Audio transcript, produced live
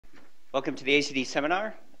Welcome to the ACD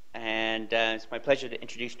seminar, and it's my pleasure to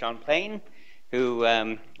introduce John Plain, who,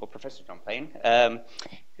 or Professor John Plain,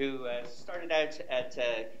 who started out at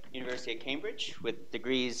University of Cambridge with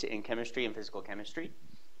degrees in chemistry and physical chemistry,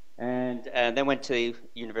 and then went to the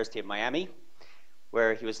University of Miami,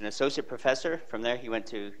 where he was an associate professor. From there, he went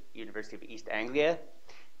to University of East Anglia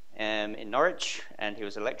in Norwich, and he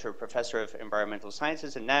was a lecturer professor of environmental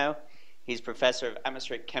sciences, and now he's professor of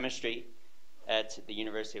atmospheric chemistry at the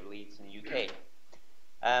University of Leeds in the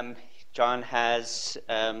UK. John is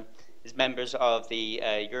members of the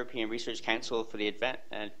European Research Council for the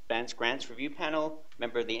Advanced Grants Review Panel,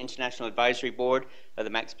 member of the International Advisory Board of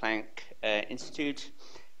the Max Planck Institute,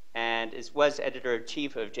 and was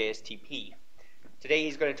editor-in-chief of JSTP. Today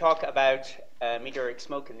he's going to talk about meteoric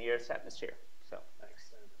smoke in the Earth's atmosphere. So,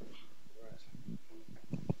 thanks.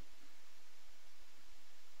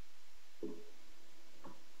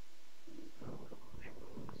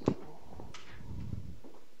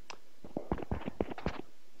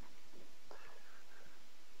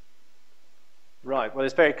 Right, well,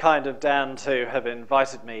 it's very kind of Dan to have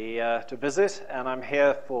invited me to visit, and I'm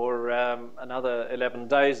here for another 11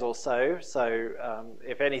 days or so. So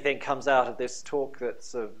if anything comes out of this talk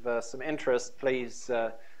that's of some interest, please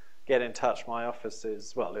get in touch. My office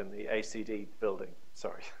is, well, in the ACD building.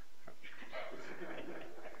 Sorry.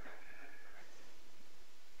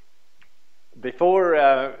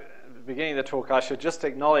 Before beginning the talk, I should just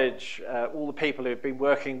acknowledge all the people who've been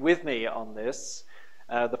working with me on this.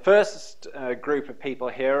 The first group of people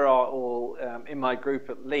here are all in my group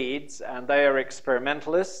at Leeds, and they are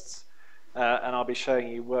experimentalists, and I'll be showing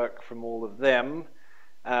you work from all of them.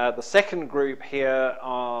 The second group here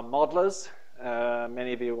are modelers.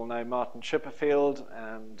 Many of you will know Martin Chipperfield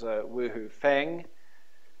and Wuhu Feng.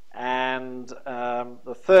 And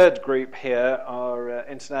the third group here are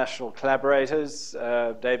international collaborators,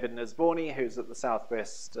 David Nesborny, who's at the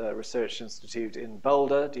Southwest Research Institute in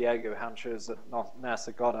Boulder, Diego Hunches at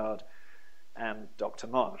NASA Goddard, and Dr.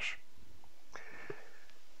 Marsh.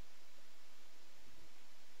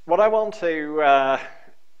 What I want to,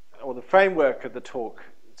 or the framework of the talk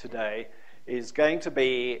today, is going to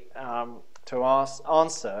be to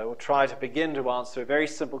answer, or try to begin to answer a very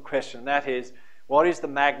simple question, and that is, what is the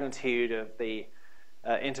magnitude of the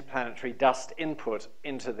interplanetary dust input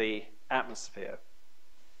into the atmosphere?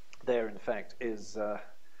 There, in fact, is a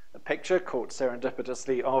picture caught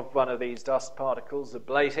serendipitously of one of these dust particles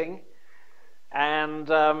ablating.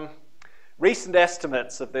 And recent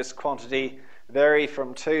estimates of this quantity vary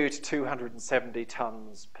from 2 to 270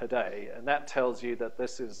 tons per day. And that tells you that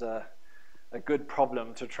this is a good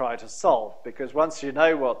problem to try to solve, because once you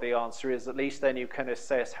know what the answer is, at least then you can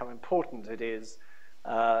assess how important it is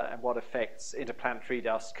and what effects interplanetary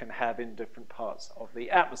dust can have in different parts of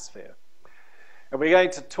the atmosphere. And we're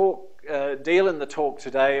going to deal in the talk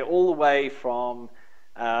today all the way from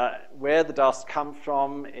where the dust comes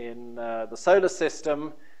from in the solar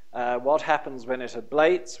system, what happens when it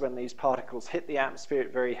ablates, when these particles hit the atmosphere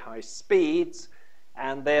at very high speeds,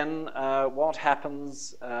 and then what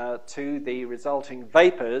happens to the resulting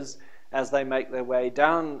vapors as they make their way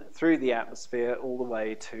down through the atmosphere all the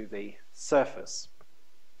way to the surface.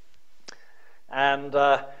 And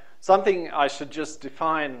something I should just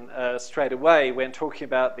define straight away when talking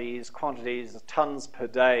about these quantities, tons per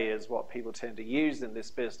day is what people tend to use in this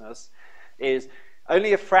business, is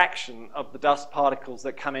only a fraction of the dust particles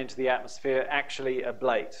that come into the atmosphere actually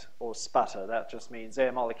ablate or sputter. That just means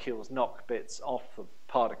air molecules knock bits off the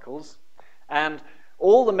particles. And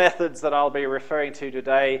all the methods that I'll be referring to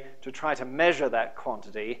today to try to measure that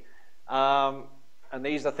quantity, and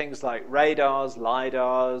these are things like radars,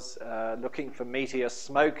 lidars, looking for meteor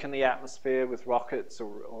smoke in the atmosphere with rockets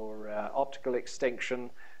or optical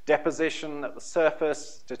extinction, deposition at the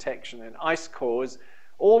surface, detection in ice cores.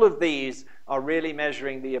 All of these are really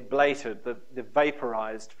measuring the ablated, the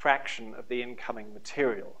vaporized fraction of the incoming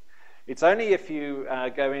material. It's only if you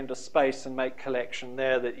go into space and make collection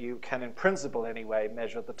there that you can, in principle anyway,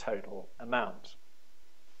 measure the total amount.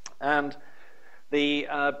 And the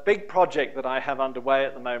big project that I have underway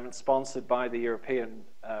at the moment, sponsored by the European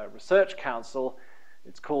Research Council,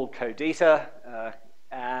 it's called CODITA,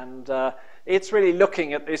 and it's really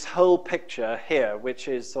looking at this whole picture here, which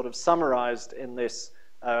is sort of summarized in this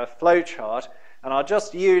flow chart. And I'll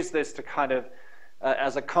just use this to kind of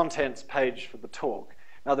as a contents page for the talk.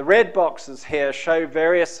 Now, the red boxes here show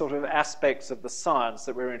various sort of aspects of the science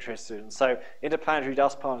that we're interested in. So, interplanetary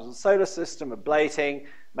dust particles in the solar system, ablating,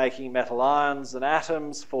 making metal ions and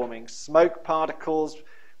atoms, forming smoke particles,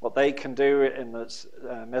 what they can do in the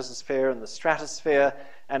mesosphere and the stratosphere,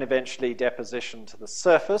 and eventually deposition to the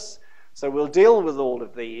surface. So we'll deal with all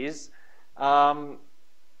of these, The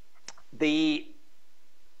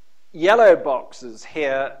yellow boxes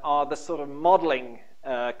here are the sort of modeling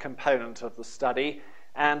component of the study,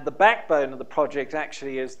 and the backbone of the project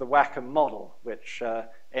actually is the Wacom model, which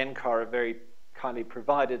NCAR have very kindly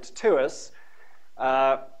provided to us.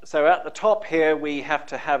 So at the top here, we have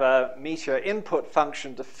to have a meteor input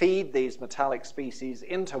function to feed these metallic species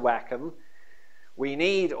into Wacom. We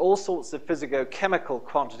need all sorts of physicochemical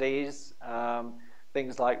quantities,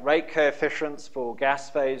 things like rate coefficients for gas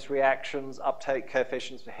phase reactions, uptake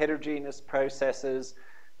coefficients for heterogeneous processes,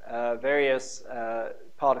 various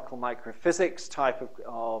particle microphysics type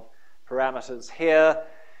of parameters here.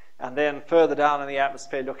 And then further down in the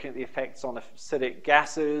atmosphere, looking at the effects on acidic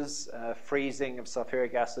gases, freezing of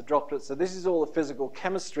sulfuric acid droplets. So this is all the physical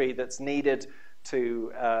chemistry that's needed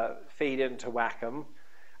to feed into Wacom.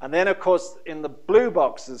 And then, of course, in the blue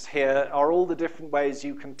boxes here are all the different ways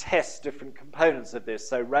you can test different components of this.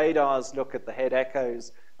 So radars look at the head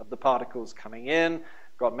echoes of the particles coming in.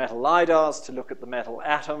 We've got metal lidars to look at the metal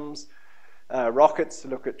atoms. Rockets to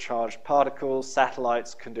look at charged particles.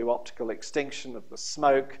 Satellites can do optical extinction of the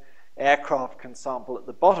smoke. Aircraft can sample at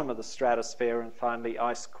the bottom of the stratosphere, and finally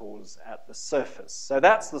ice cores at the surface. So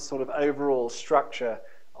that's the sort of overall structure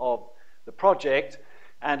of the project.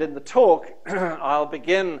 And in the talk, I'll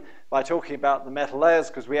begin by talking about the metal layers,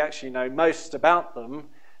 because we actually know most about them,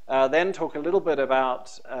 then talk a little bit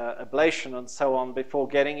about ablation and so on before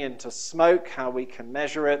getting into smoke, how we can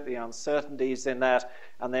measure it, the uncertainties in that,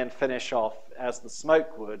 and then finish off as the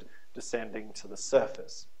smoke would, descending to the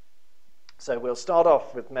surface. So we'll start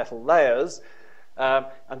off with metal layers, and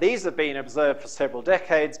these have been observed for several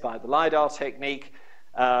decades by the LiDAR technique.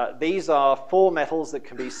 These are 4 metals that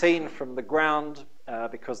can be seen from the ground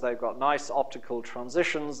because they've got nice optical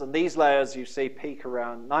transitions, and these layers you see peak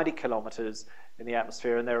around 90 kilometers in the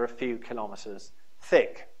atmosphere, and they're a few kilometers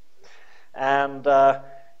thick. And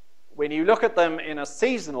when you look at them in a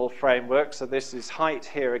seasonal framework, so this is height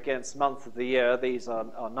here against month of the year, these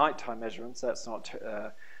are nighttime measurements, that's not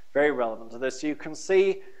very relevant to this. You can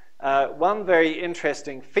see one very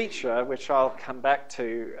interesting feature, which I'll come back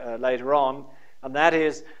to later on, and that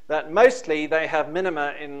is that mostly they have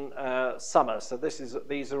minima in summer. So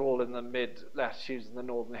these are all in the mid-latitudes in the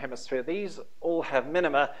northern hemisphere. These all have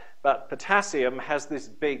minima, but potassium has this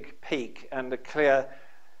big peak and a clear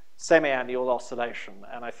semi-annual oscillation.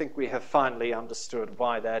 And I think we have finally understood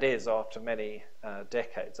why that is after many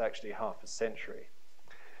decades, actually half a century.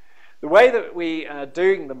 The way that we are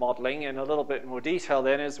doing the modeling in a little bit more detail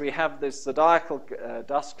then is we have this zodiacal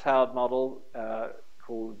dust cloud model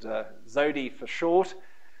called ZODI for short.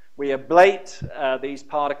 We ablate these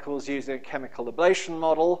particles using a chemical ablation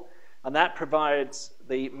model, and that provides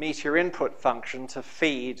the meteor input function to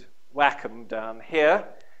feed Wacom down here.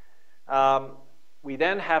 We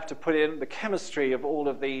then have to put in the chemistry of all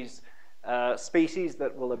of these species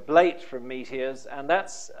that will ablate from meteors, and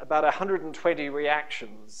that's about 120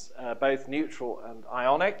 reactions, both neutral and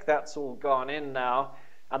ionic. That's all gone in now,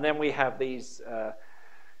 and then we have these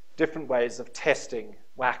different ways of testing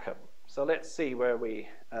Wacom. So let's see where we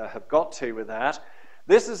have got to with that.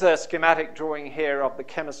 This is a schematic drawing here of the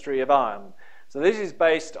chemistry of iron. So this is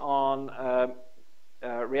based on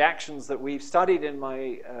reactions that we've studied in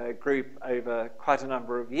my group over quite a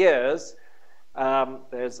number of years.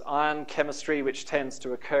 There's iron chemistry, which tends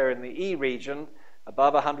to occur in the E region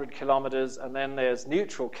above 100 kilometers, and then there's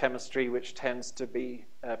neutral chemistry, which tends to be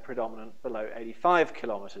predominant below 85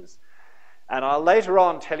 kilometers. And I'll later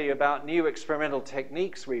on tell you about new experimental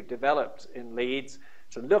techniques we've developed in Leeds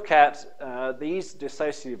to look at these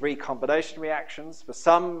dissociative recombination reactions. For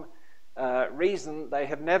some reason, they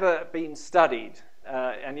have never been studied,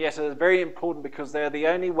 and yet are very important because they're the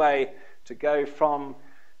only way to go from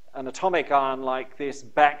an atomic ion like this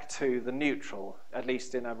back to the neutral, at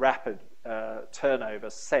least in a rapid turnover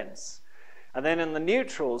sense. And then in the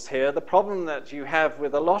neutrals here, the problem that you have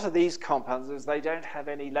with a lot of these compounds is they don't have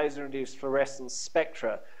any laser-induced fluorescence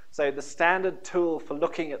spectra. So the standard tool for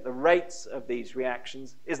looking at the rates of these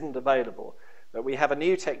reactions isn't available. But we have a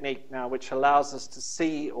new technique now which allows us to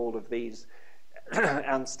see all of these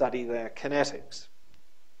and study their kinetics.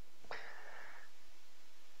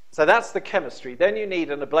 So that's the chemistry. Then you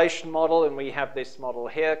need an ablation model, and we have this model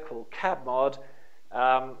here called CABMOD.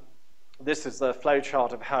 This is the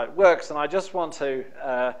flowchart of how it works, and I just want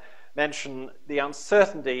to mention the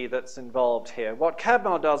uncertainty that's involved here. What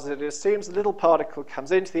CABMOD does is it assumes a little particle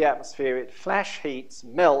comes into the atmosphere, it flash heats,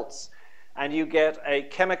 melts, and you get a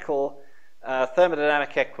chemical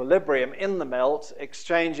thermodynamic equilibrium in the melt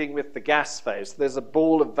exchanging with the gas phase. There's a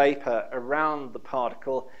ball of vapor around the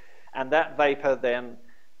particle, and that vapor then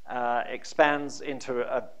expands into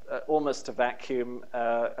almost a vacuum,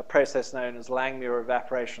 a process known as Langmuir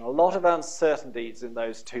evaporation. A lot of uncertainties in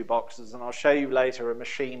those two boxes, and I'll show you later a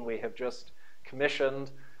machine we have just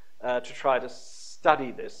commissioned to try to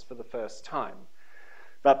study this for the first time.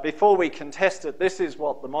 But before we can test it, this is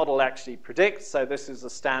what the model actually predicts. So this is a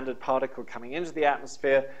standard particle coming into the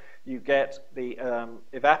atmosphere. You get the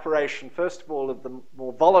evaporation, first of all, of the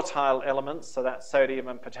more volatile elements, so that's sodium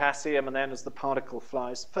and potassium, and then as the particle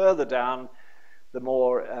flies further down, the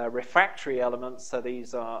more refractory elements, so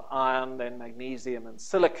these are iron, then magnesium and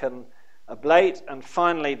silicon, ablate, and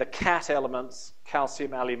finally the cat elements,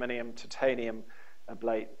 calcium, aluminium, titanium,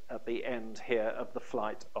 ablate at the end here of the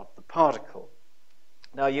flight of the particle.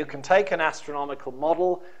 Now you can take an astronomical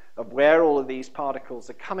model of where all of these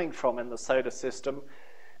particles are coming from in the solar system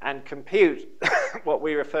and compute what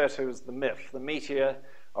we refer to as the MIF, the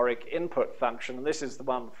meteoric input function. And this is the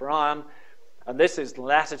one for iron. And this is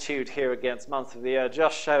latitude here against month of the year,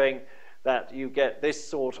 just showing that you get this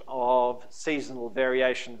sort of seasonal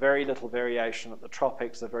variation, very little variation at the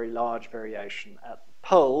tropics, a very large variation at the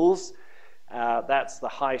poles. That's the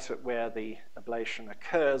height at where the ablation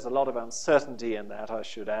occurs. A lot of uncertainty in that, I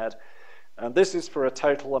should add. And this is for a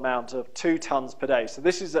total amount of 2 tons per day. So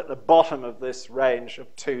this is at the bottom of this range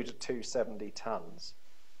of 2 to 270 tons.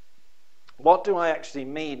 What do I actually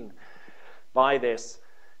mean by this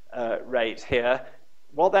rate here?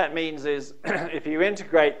 What that means is if you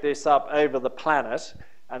integrate this up over the planet,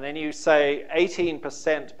 and then you say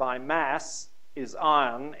 18% by mass is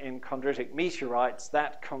iron in chondritic meteorites,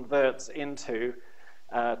 that converts into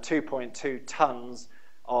 2.2 tons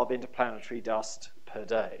of interplanetary dust per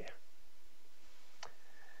day.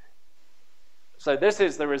 So this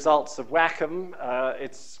is the results of Wacom.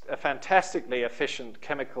 It's a fantastically efficient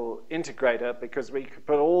chemical integrator because we could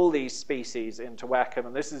put all these species into Wacom,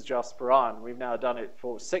 and this is just for iron. We've now done it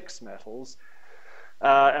for 6 metals.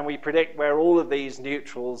 And we predict where all of these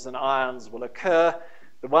neutrals and ions will occur.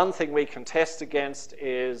 The one thing we can test against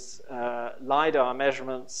is LiDAR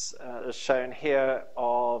measurements, as shown here,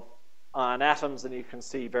 of iron atoms, and you can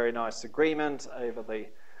see very nice agreement over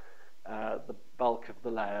the bulk of the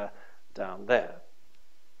layer down there.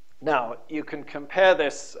 Now, you can compare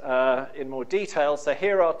this in more detail. So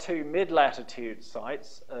here are 2 mid-latitude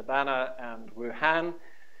sites, Urbana and Wuhan,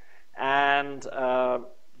 and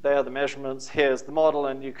there are the measurements. Here's the model,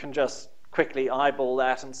 and you can just quickly eyeball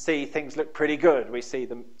that and see things look pretty good. We see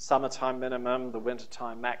the summertime minimum, the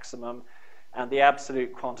wintertime maximum, and the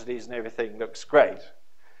absolute quantities and everything looks great.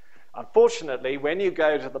 Unfortunately, when you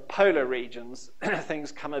go to the polar regions,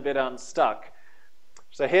 things come a bit unstuck.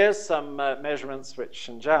 So here's some measurements which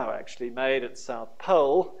Shenzhou actually made at South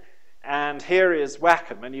Pole, and here is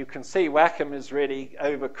Wacom, and you can see Wacom is really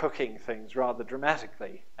overcooking things rather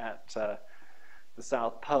dramatically at the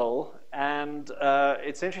South Pole, and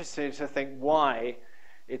it's interesting to think why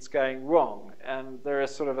it's going wrong. And there are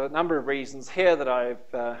sort of a number of reasons here that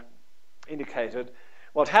I've indicated.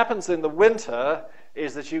 What happens in the winter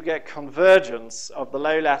is that you get convergence of the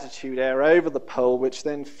low latitude air over the pole, which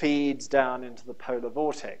then feeds down into the polar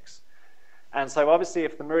vortex. And so obviously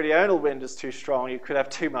if the meridional wind is too strong, you could have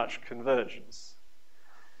too much convergence.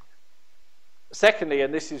 Secondly,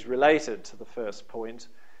 and this is related to the first point,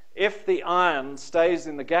 if the iron stays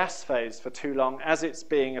in the gas phase for too long, as it's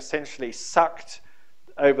being essentially sucked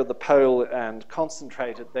over the pole and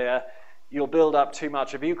concentrated there, you'll build up too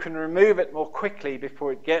much. If you can remove it more quickly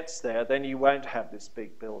before it gets there, then you won't have this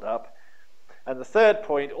big build-up. And the third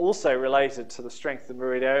point, also related to the strength of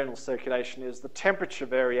meridional circulation, is the temperature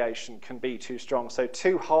variation can be too strong. So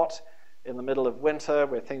too hot in the middle of winter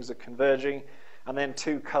where things are converging, and then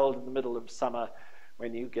too cold in the middle of summer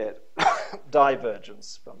when you get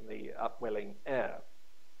divergence from the upwelling air.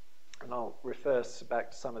 And I'll refer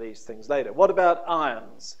back to some of these things later. What about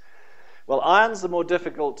ions? Well, ions are more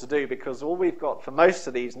difficult to do because all we've got for most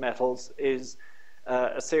of these metals is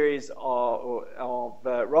a series of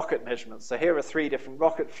rocket measurements. So here are 3 different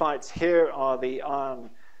rocket flights. Here are the ion,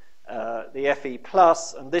 the Fe+,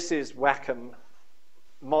 and this is Wacom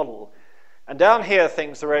model. And down here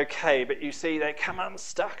things are okay, but you see they come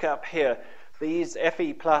unstuck up here. These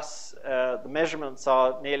Fe+, the measurements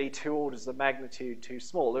are nearly 2 orders of magnitude too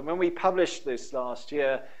small. And when we published this last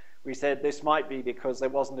year, we said this might be because there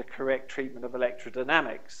wasn't a correct treatment of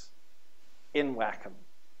electrodynamics in Wacom.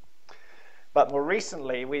 But more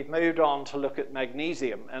recently, we've moved on to look at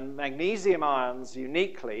magnesium. And magnesium ions,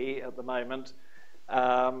 uniquely at the moment,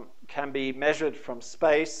 can be measured from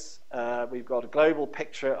space. We've got a global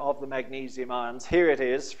picture of the magnesium ions. Here it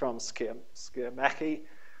is from Skiermacki.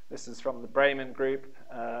 This is from the Bremen group.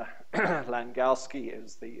 Langowski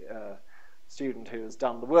is the student who has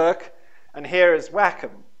done the work. And here is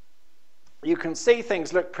Wacom. You can see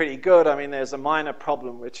things look pretty good. I mean, there's a minor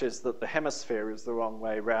problem, which is that the hemisphere is the wrong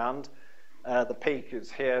way round. The peak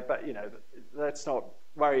is here, but let's not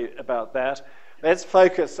worry about that. Let's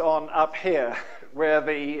focus on up here, where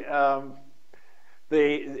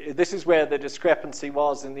this is where the discrepancy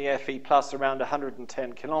was in the FE plus around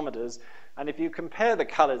 110 kilometers. And if you compare the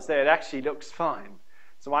colors there, it actually looks fine.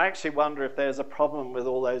 So I actually wonder if there's a problem with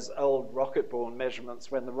all those old rocket-borne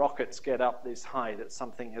measurements when the rockets get up this high, that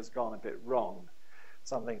something has gone a bit wrong.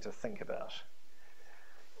 Something to think about.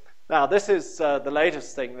 Now, this is the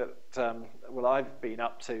latest thing that I've been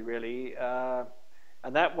up to, really,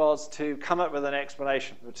 and that was to come up with an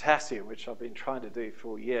explanation for potassium, which I've been trying to do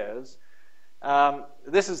for years.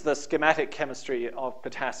 This is the schematic chemistry of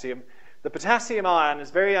potassium. The potassium ion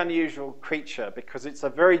is a very unusual creature because it's a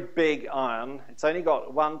very big ion. It's only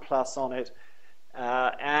got 1 plus on it.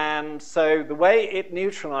 And so the way it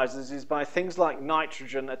neutralizes is by things like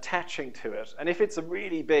nitrogen attaching to it. And if it's a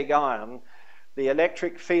really big ion, the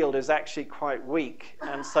electric field is actually quite weak.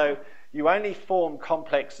 And so you only form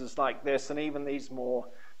complexes like this, and even these more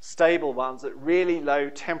stable ones, at really low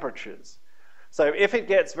temperatures. So if it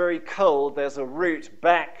gets very cold, there's a route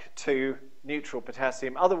back to neutral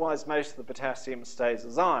potassium. Otherwise, most of the potassium stays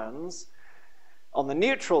as ions. On the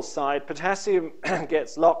neutral side, potassium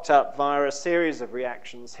gets locked up via a series of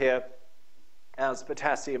reactions here as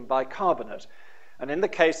potassium bicarbonate. And in the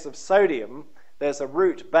case of sodium, there's a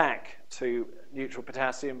route back to neutral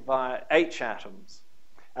potassium via H atoms.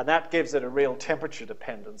 And that gives it a real temperature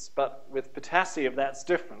dependence. But with potassium, that's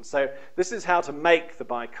different. So this is how to make the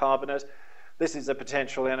bicarbonate. This is a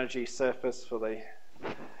potential energy surface for the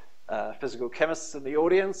physical chemists in the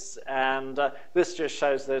audience, and this just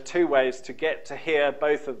shows there are 2 ways to get to here.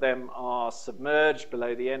 Both of them are submerged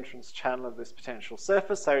below the entrance channel of this potential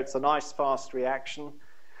surface, so it's a nice fast reaction.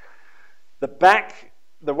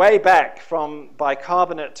 The way back from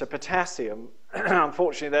bicarbonate to potassium,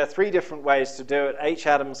 unfortunately there are 3 different ways to do it. H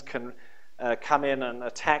atoms can come in and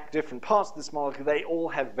attack different parts of this molecule. They all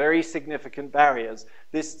have very significant barriers.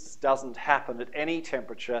 This doesn't happen at any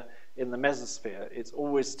temperature in the mesosphere. It's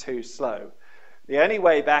always too slow. The only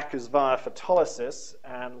way back is via photolysis,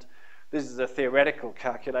 and this is a theoretical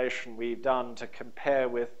calculation we've done to compare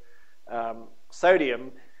with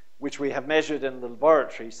sodium, which we have measured in the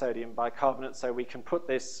laboratory, sodium bicarbonate, so we can put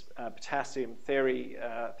this potassium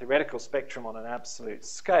theoretical spectrum on an absolute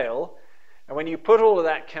scale. And when you put all of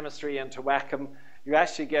that chemistry into Wacom, you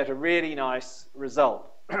actually get a really nice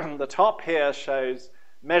result. The top here shows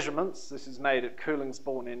measurements. This is made at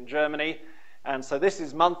Köhlingsborn in Germany. And so this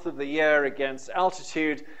is month of the year against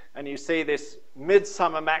altitude. And you see this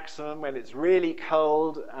midsummer maximum when it's really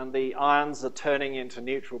cold and the ions are turning into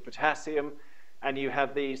neutral potassium. And you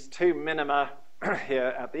have these 2 minima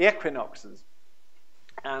here at the equinoxes.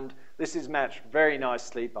 And this is matched very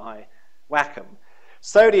nicely by Wacom.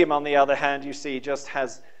 Sodium, on the other hand, you see just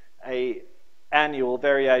has an annual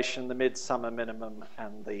variation, the midsummer minimum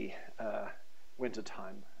and the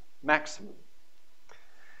wintertime maximum.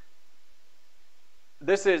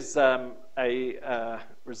 This is a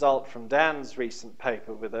result from Dan's recent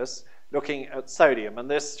paper with us looking at sodium. And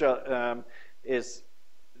this is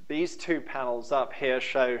these 2 panels up here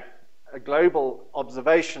show global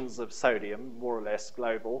observations of sodium, more or less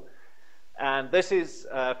global. And this is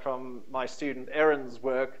from my student Erin's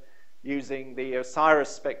work using the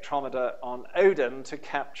OSIRIS spectrometer on Odin to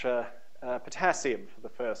capture potassium for the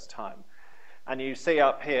first time. And you see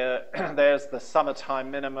up here, there's the summertime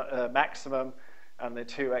maximum and the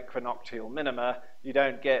 2 equinoctial minima. You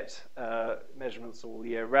don't get measurements all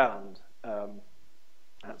year round.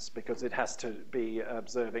 That's because it has to be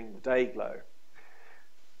observing the day glow.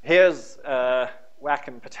 Here's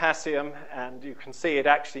Wacom potassium, and you can see it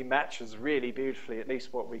actually matches really beautifully, at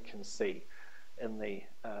least what we can see in the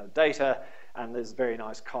data, and there's very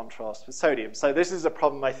nice contrast with sodium. So this is a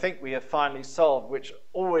problem I think we have finally solved, which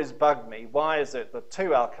always bugged me. Why is it that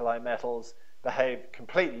 2 alkali metals behave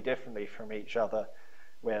completely differently from each other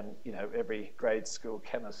when, every grade school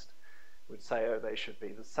chemist would say, oh, they should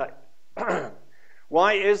be the same?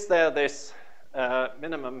 Why is there this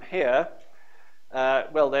minimum here?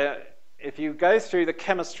 If you go through the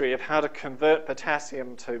chemistry of how to convert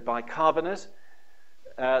potassium to bicarbonate,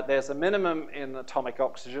 there's a minimum in atomic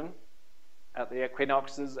oxygen at the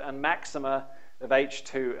equinoxes and maxima of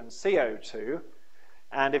H2 and CO2.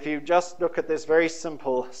 And if you just look at this very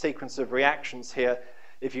simple sequence of reactions here,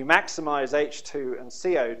 if you maximize H2 and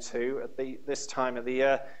CO2 at this time of the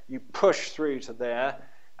year, you push through to there.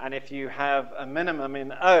 And if you have a minimum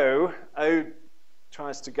in O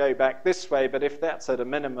tries to go back this way, but if that's at a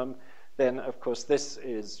minimum, then of course this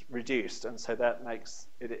is reduced, and so that makes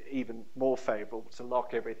it even more favorable to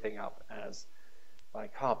lock everything up as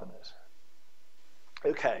bicarbonate.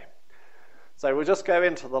 Okay, so we'll just go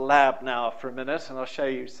into the lab now for a minute, and I'll show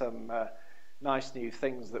you some nice new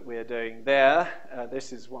things that we're doing there.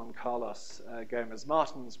 This is Juan Carlos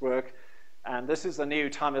Gomez-Martin's work, and this is a new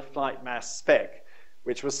time of flight mass spec,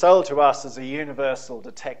 which was sold to us as a universal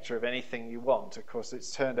detector of anything you want. Of course,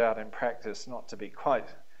 it's turned out in practice not to be quite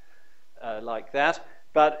like that,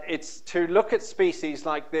 but it's to look at species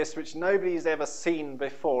like this, which nobody's ever seen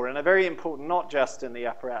before, and are very important not just in the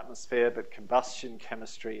upper atmosphere, but combustion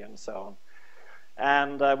chemistry and so on.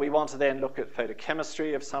 And we want to then look at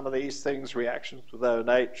photochemistry of some of these things, reactions with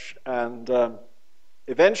ONH, and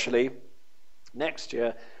eventually, next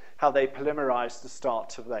year, how they polymerize to start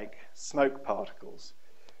to make smoke particles.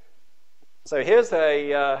 So here's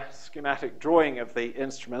a schematic drawing of the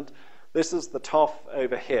instrument. This is the TOF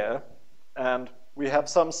over here, and we have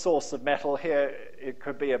some source of metal here. It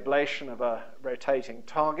could be ablation of a rotating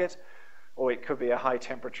target, or it could be a high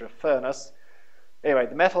temperature furnace. Anyway,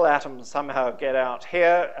 the metal atoms somehow get out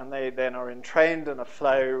here, and they then are entrained in a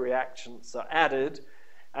flow, reactions are added,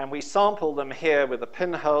 and we sample them here with a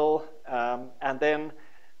pinhole, and then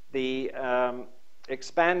the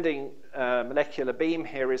expanding molecular beam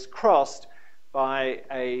here is crossed by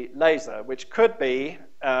a laser, which could be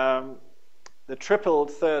the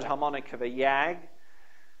tripled third harmonic of a YAG,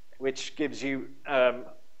 which gives you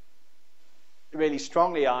really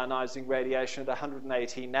strongly ionizing radiation at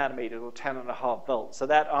 118 nanometers or 10.5 volts. So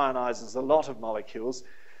that ionizes a lot of molecules.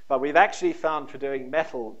 But we've actually found for doing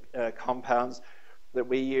metal compounds that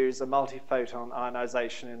we use a multiphoton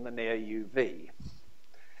ionization in the near UV.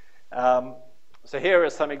 So here are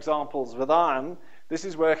some examples with iron. This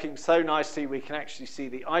is working so nicely we can actually see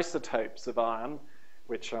the isotopes of iron,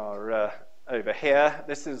 which are over here.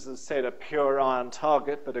 This is, as I said, a pure iron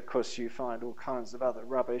target, but of course you find all kinds of other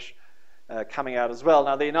rubbish coming out as well.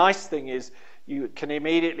 Now the nice thing is you can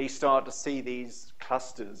immediately start to see these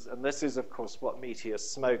clusters, and this is of course what meteor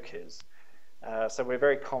smoke is. So we're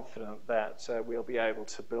very confident that we'll be able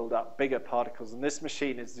to build up bigger particles, and this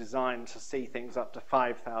machine is designed to see things up to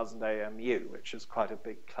 5,000 AMU, which is quite a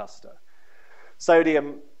big cluster.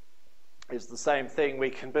 Sodium is the same thing. We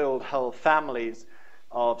can build whole families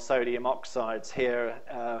of sodium oxides here,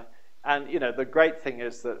 and you know the great thing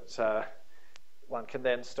is that one can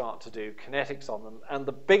then start to do kinetics on them, and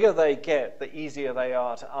the bigger they get, the easier they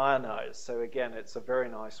are to ionize. So again, it's a very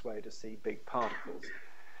nice way to see big particles.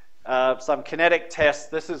 Some kinetic tests.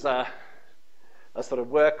 This is a sort of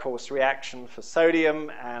workhorse reaction for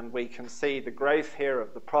sodium, and we can see the growth here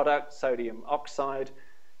of the product, sodium oxide.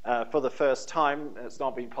 For the first time, it's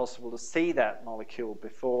not been possible to see that molecule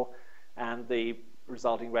before, and the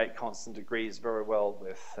resulting rate constant agrees very well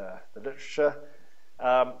with the literature.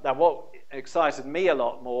 Now, what excited me a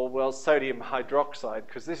lot more was sodium hydroxide,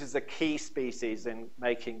 because this is a key species in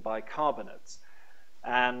making bicarbonates.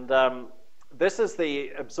 And this is the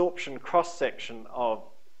absorption cross-section of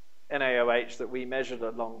NaOH that we measured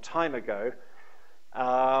a long time ago.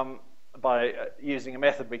 By using a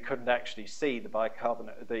method we couldn't actually see the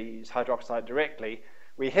bicarbonate, the hydroxide directly.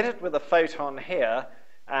 We hit it with a photon here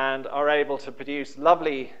and are able to produce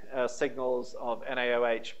lovely signals of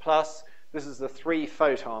NaOH+. This is the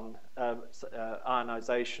 3-photon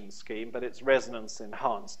ionization scheme, but it's resonance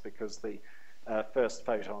enhanced because the first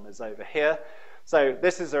photon is over here. So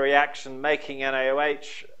this is a reaction making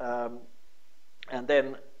NaOH and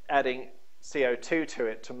then adding CO2 to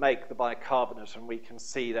it to make the bicarbonate, and we can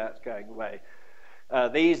see that going away.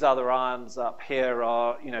 These other ions up here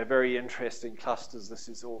are, very interesting clusters. This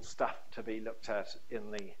is all stuff to be looked at in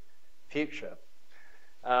the future.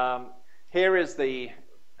 Here is the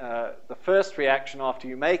first reaction after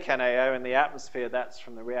you make NaO in the atmosphere. That's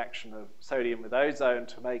from the reaction of sodium with ozone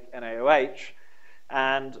to make NaOH.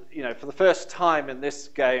 And for the first time in this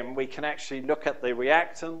game, we can actually look at the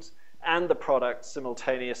reactant and the product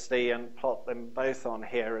simultaneously and plot them both on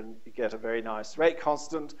here, and you get a very nice rate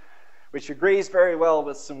constant, which agrees very well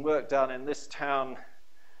with some work done in this town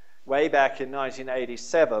way back in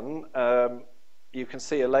 1987. You can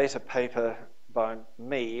see a later paper by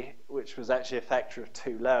me, which was actually a factor of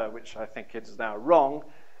 2 lower, which I think is now wrong,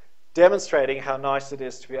 demonstrating how nice it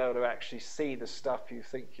is to be able to actually see the stuff you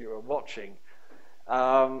think you are watching.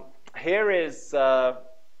 Here is the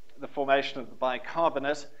formation of the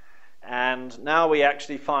bicarbonate, and now we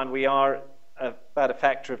actually find we are about a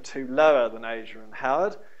factor of 2 lower than Asia and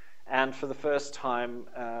Howard. And for the first time,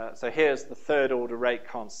 so here's the third order rate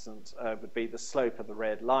constant, would be the slope of the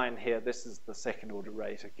red line here. This is the second order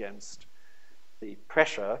rate against the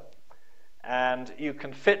pressure. And you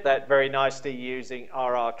can fit that very nicely using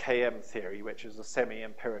RRKM theory, which is a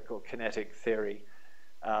semi-empirical kinetic theory,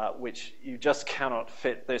 which you just cannot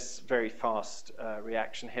fit this very fast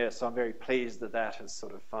reaction here. So I'm very pleased that that is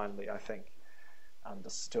sort of finally, I think,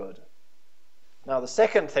 understood. Now, the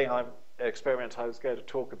second experiment I was going to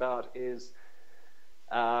talk about is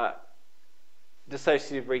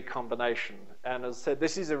dissociative recombination. And as I said,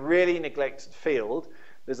 this is a really neglected field.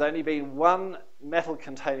 There's only been one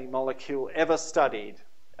metal-containing molecule ever studied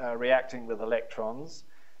reacting with electrons.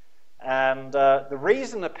 And the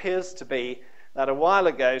reason appears to be that a while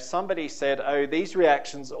ago somebody said, oh, these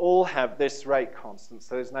reactions all have this rate constant,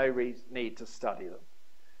 so there's no need to study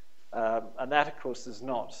them. And that, of course, is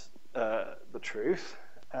not the truth.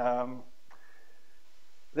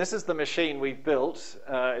 This is the machine we've built.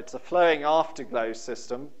 It's a flowing afterglow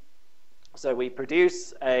system. So we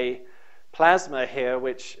produce a plasma here,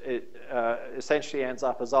 which essentially ends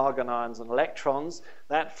up as argon ions and electrons.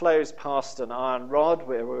 That flows past an iron rod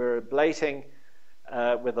where we're ablating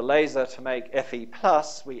with a laser to make Fe+.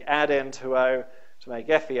 We add N2O to make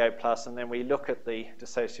FeO+, and then we look at the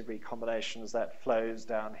dissociative recombination as that flows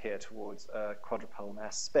down here towards a quadrupole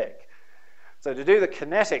mass spec. So to do the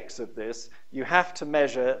kinetics of this, you have to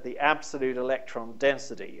measure the absolute electron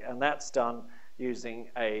density, and that's done using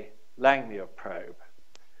a Langmuir probe.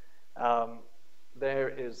 There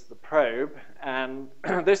is the probe, and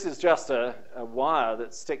this is just a wire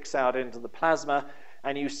that sticks out into the plasma,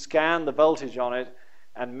 and you scan the voltage on it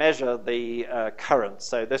and measure the current.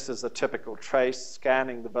 So this is a typical trace,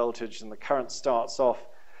 scanning the voltage, and the current starts off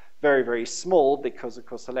very, very small because, of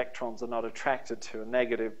course, electrons are not attracted to a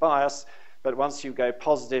negative bias. But once you go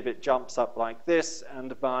positive, it jumps up like this,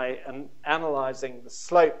 and by analyzing the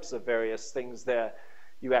slopes of various things there,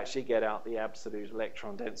 you actually get out the absolute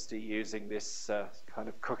electron density using this kind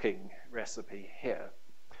of cooking recipe here.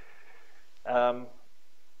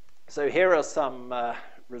 So here are some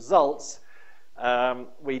results.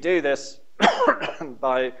 We do this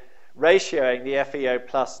by ratioing the FeO+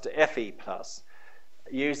 to Fe+,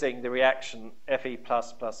 using the reaction Fe++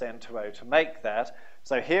 plus N2O to make that.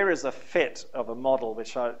 So here is a fit of a model,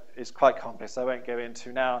 which is quite complex. I won't go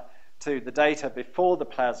into now, to the data before the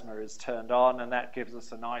plasma is turned on, and that gives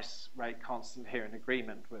us a nice rate constant here in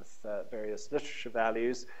agreement with various literature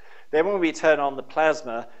values. Then when we turn on the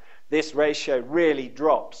plasma, this ratio really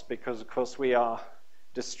drops because, of course, we are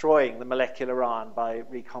destroying the molecular ion by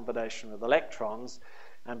recombination with electrons.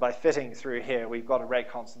 And by fitting through here, we've got a rate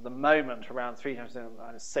constant at the moment around 3 times 10 to the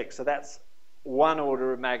minus 6. So that's one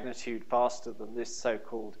order of magnitude faster than this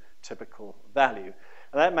so-called typical value.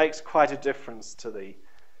 And that makes quite a difference to the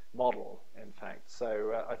model, in fact.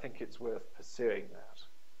 So I think it's worth pursuing that.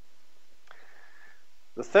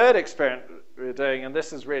 The third experiment we're doing, and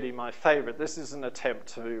this is really my favorite, this is an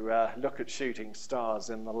attempt to look at shooting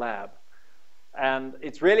stars in the lab. And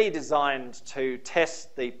it's really designed to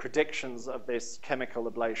test the predictions of this chemical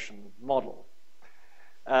ablation model.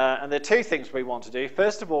 And there are two things we want to do.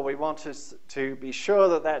 First of all, we want to be sure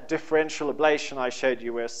that that differential ablation I showed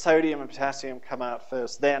you, where sodium and potassium come out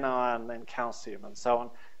first, then iron, then calcium, and so on,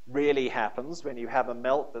 really happens when you have a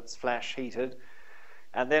melt that's flash heated.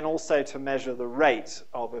 And then also to measure the rate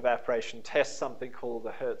of evaporation, test something called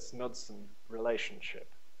the Hertz-Knudsen relationship.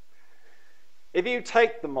 If you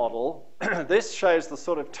take the model, this shows the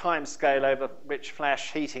sort of time scale over which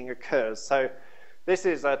flash heating occurs. So this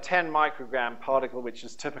is a 10 microgram particle, which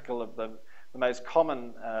is typical of the most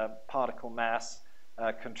common particle mass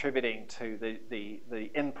contributing to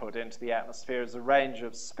the input into the atmosphere as a range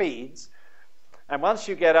of speeds. And once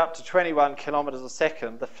you get up to 21 kilometers a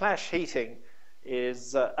second, the flash heating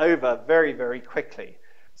is over very, very quickly.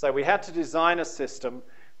 So we had to design a system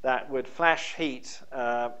that would flash heat,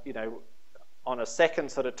 on a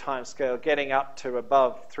second sort of time scale, getting up to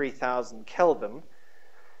above 3,000 Kelvin.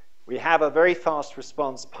 We have a very fast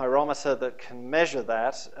response pyrometer that can measure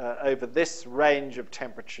that over this range of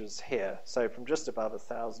temperatures here, so from just above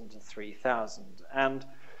 1,000 to 3,000. And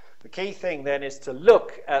the key thing then is to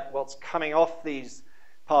look at what's coming off these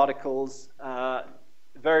particles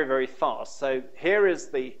very, very fast. So here is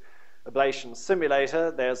the ablation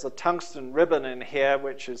simulator. There's a tungsten ribbon in here,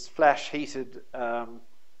 which is flash heated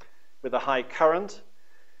with a high current.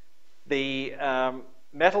 The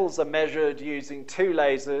metals are measured using two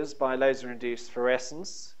lasers by laser-induced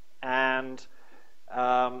fluorescence, and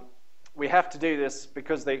we have to do this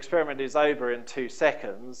because the experiment is over in 2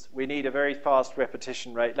 seconds. We need a very fast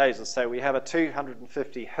repetition rate laser, so we have a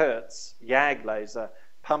 250 hertz YAG laser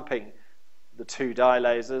pumping the two dye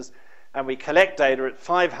lasers, and we collect data at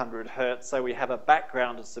 500 hertz, so we have a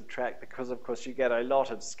background to subtract because, of course, you get a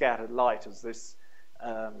lot of scattered light as this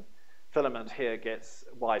filament here gets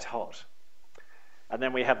white hot. And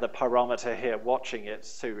then we have the pyrometer here watching it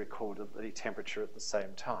to record the temperature at the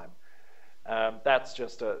same time. That's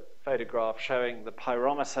just a photograph showing the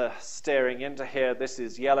pyrometer staring into here. This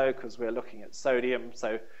is yellow because we're looking at sodium.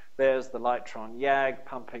 So there's the Lightron YAG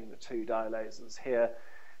pumping the two dye lasers here.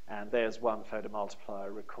 And there's one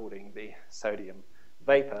photomultiplier recording the sodium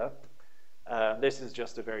vapor. This is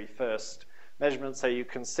just a very first measurement. So you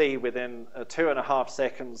can see within 2.5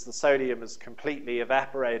 seconds, the sodium is completely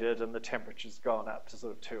evaporated and the temperature's gone up to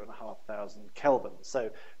sort of 2,500 Kelvin.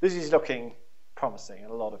 So this is looking promising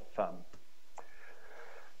and a lot of fun.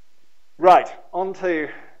 Right, on to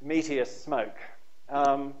meteor smoke.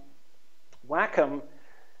 Wacom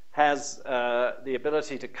has the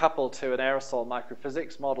ability to couple to an aerosol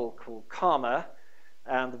microphysics model called KAMA,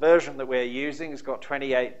 and the version that we're using has got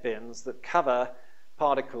 28 bins that cover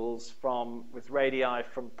particles with radii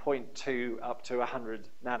from 0.2 up to 100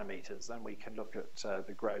 nanometers, and we can look at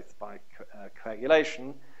the growth by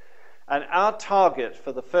coagulation. And our target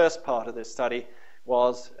for the first part of this study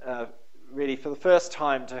was really for the first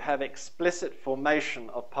time to have explicit formation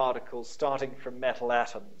of particles starting from metal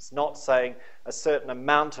atoms, not saying a certain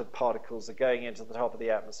amount of particles are going into the top of the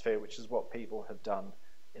atmosphere, which is what people have done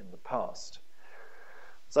in the past.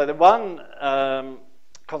 So the one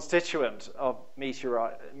constituent of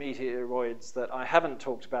meteoroids that I haven't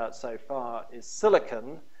talked about so far is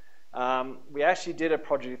silicon. We actually did a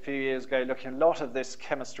project a few years ago looking at a lot of this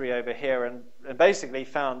chemistry over here and basically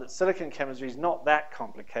found that silicon chemistry is not that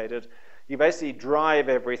complicated. You basically drive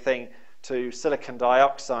everything to silicon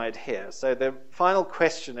dioxide here. So the final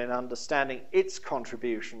question in understanding its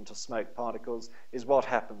contribution to smoke particles is what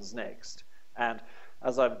happens next. And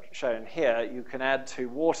as I've shown here, you can add two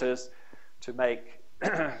waters to make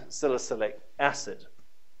salicylic acid.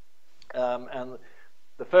 And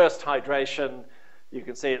the first hydration, you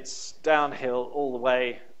can see it's downhill all the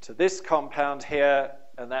way to this compound here,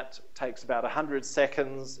 and that takes about 100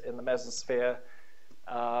 seconds in the mesosphere.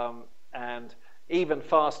 And even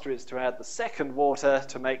faster is to add the second water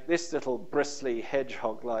to make this little bristly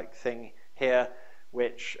hedgehog-like thing here,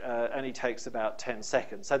 which only takes about 10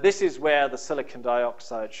 seconds. So this is where the silicon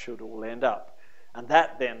dioxide should all end up. And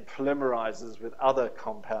that then polymerizes with other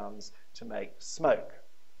compounds to make smoke.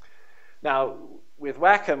 Now, with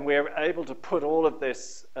Wacom, we're able to put all of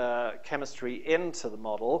this chemistry into the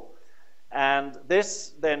model. And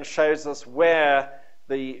this then shows us where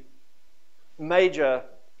the major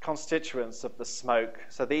constituents of the smoke,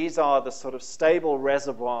 so these are the sort of stable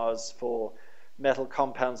reservoirs for metal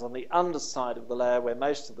compounds on the underside of the layer where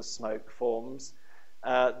most of the smoke forms.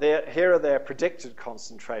 Here are their predicted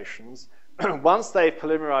concentrations. Once they've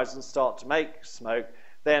polymerized and start to make smoke,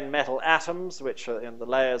 then metal atoms, which are in the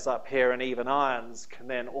layers up here, and even ions can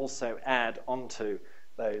then also add onto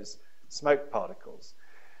those smoke particles.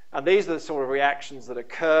 And these are the sort of reactions that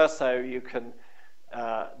occur. So you can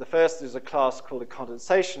the first is a class called a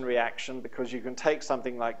condensation reaction, because you can take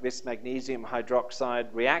something like this magnesium hydroxide,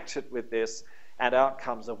 react it with this, and out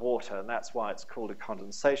comes a water, and that's why it's called a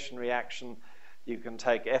condensation reaction. You can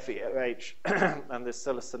take FeOH and this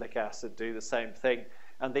salicylic acid, do the same thing,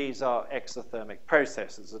 and these are exothermic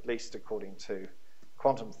processes, at least according to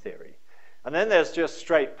quantum theory. And then there's just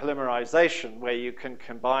straight polymerization, where you can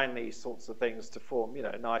combine these sorts of things to form,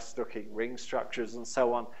 nice-looking ring structures and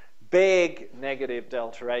so on. Big negative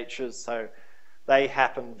delta H's, so they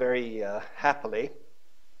happen very happily.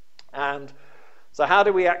 And so how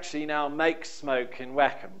do we actually now make smoke in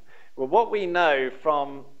Wacom? Well, what we know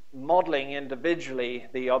from modeling individually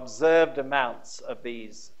the observed amounts of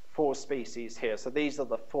these 4 species here, so these are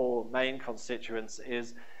the 4 main constituents,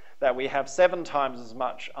 is that we have 7 times as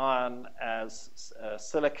much iron as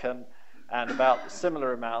silicon and about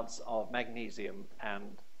similar amounts of magnesium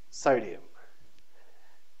and sodium.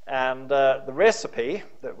 And the recipe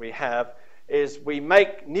that we have is we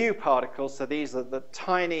make new particles. So these are the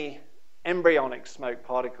tiny embryonic smoke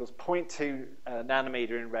particles, 0.2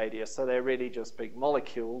 nanometer in radius. So they're really just big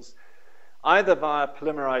molecules, either via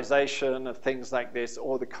polymerization of things like this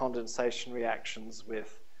or the condensation reactions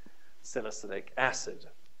with salicylic acid.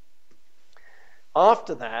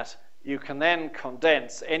 After that, you can then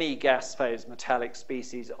condense any gas phase metallic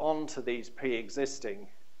species onto these pre-existing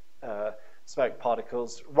smoke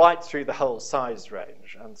particles right through the whole size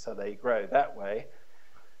range, and so they grow that way.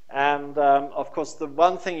 And of course, the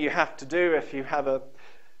one thing you have to do if you have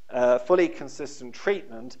a fully consistent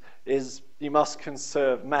treatment is you must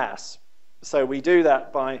conserve mass. So we do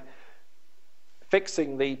that by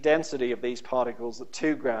fixing the density of these particles at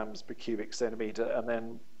 2 grams per cubic centimeter, and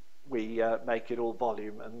then we make it all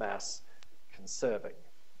volume and mass conserving.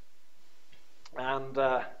 And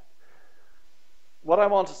what I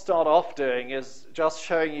want to start off doing is just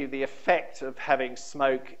showing you the effect of having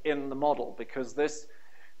smoke in the model, because this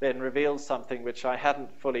then reveals something which I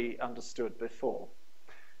hadn't fully understood before.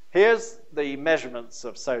 Here's the measurements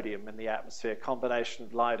of sodium in the atmosphere, combination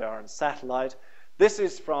of LiDAR and satellite. This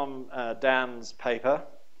is from Dan's paper,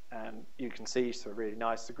 and you can see it's a really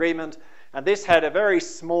nice agreement. And this had a very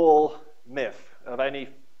small MIF of only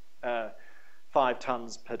 5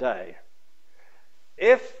 tons per day.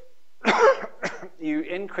 If you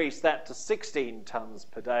increase that to 16 tons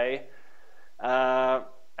per day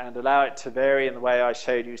and allow it to vary in the way I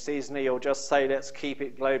showed you seasonally, or just say let's keep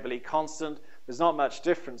it globally constant, there's not much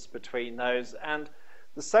difference between those. And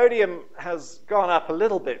the sodium has gone up a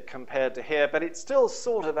little bit compared to here, but it's still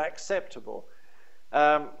sort of acceptable.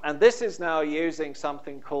 And this is now using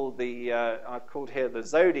something called the, I've called here the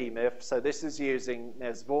Zodi MIF. So this is using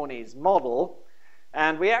Nesvorny's model.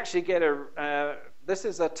 And we actually get this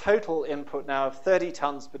is a total input now of 30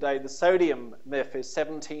 tons per day. The sodium MIF is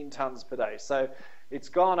 17 tons per day. So it's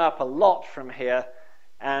gone up a lot from here.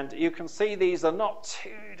 And you can see these are not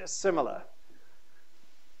too dissimilar.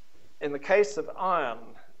 In the case of iron,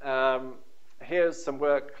 here's some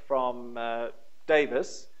work from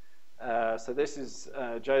Davis. So this is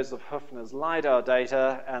Joseph Huffner's LiDAR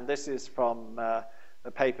data, and this is from a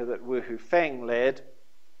paper that Wu Feng led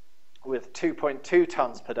with 2.2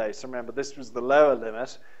 tons per day. So remember, this was the lower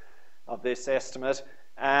limit of this estimate.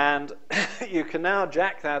 And you can now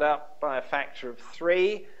jack that up by a factor of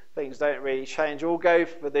 3. Things don't really change. All go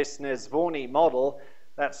for this Nesvorny model.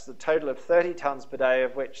 That's the total of 30 tons per day,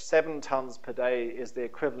 of which 7 tons per day is the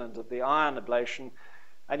equivalent of the iron ablation.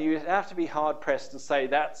 And you have to be hard-pressed to say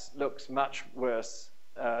that looks much worse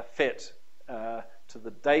fit to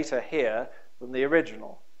the data here than the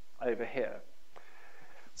original over here.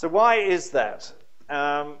 So why is that?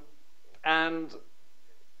 And,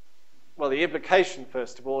 well, the implication,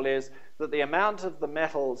 first of all, is that the amount of the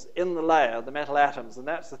metals in the layer, the metal atoms, and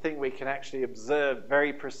that's the thing we can actually observe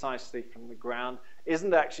very precisely from the ground,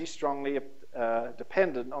 isn't actually strongly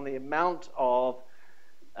dependent on the amount of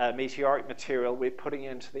meteoric material we're putting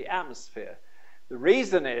into the atmosphere. The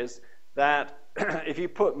reason is that if you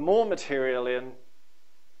put more material in,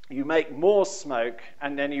 you make more smoke,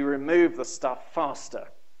 and then you remove the stuff faster.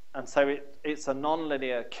 And so it's a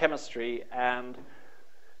nonlinear chemistry, and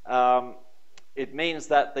it means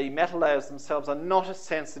that the metal layers themselves are not a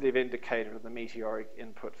sensitive indicator of the meteoric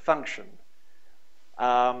input function.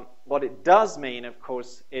 What it does mean, of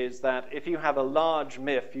course, is that if you have a large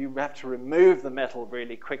MIF, you have to remove the metal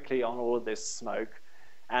really quickly on all of this smoke,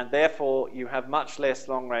 and therefore you have much less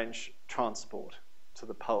long-range transport to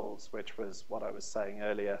the poles, which was what I was saying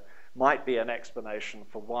earlier, might be an explanation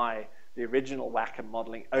for why the original Wacom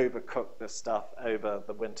modeling overcooked this stuff over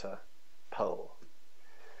the winter pole.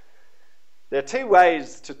 There are 2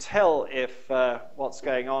 ways to tell if what's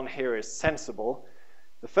going on here is sensible.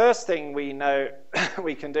 The first thing we know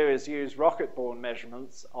we can do is use rocket-borne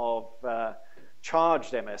measurements of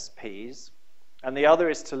charged MSPs, and the other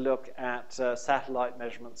is to look at satellite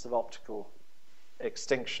measurements of optical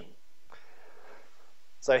extinction.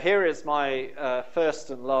 So here is my first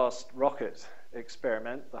and last rocket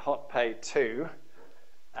experiment, the HotPay 2,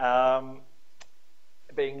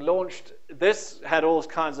 being launched. This had all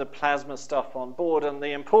kinds of plasma stuff on board, and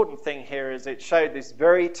the important thing here is it showed this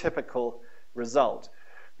very typical result,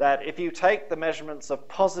 that if you take the measurements of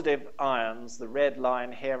positive ions, the red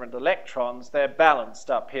line here, and electrons, they're balanced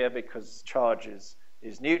up here because charge is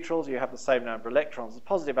neutral. You have the same number of electrons as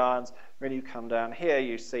positive ions. When you come down here,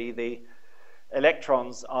 you see the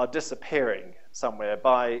electrons are disappearing somewhere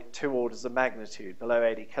by 2 orders of magnitude, below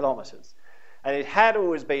 80 kilometers. And it had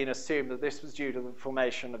always been assumed that this was due to the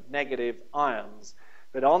formation of negative ions.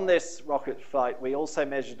 But on this rocket flight, we also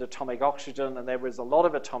measured atomic oxygen, and there was a lot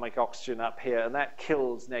of atomic oxygen up here, and that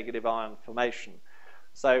kills negative ion formation.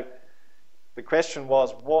 So the question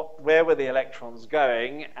was, where were the electrons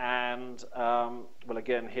going? And, well,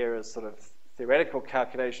 again, here is sort of theoretical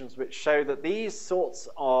calculations which show that these sorts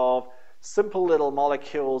of simple little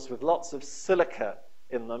molecules with lots of silica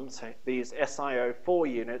in them, so these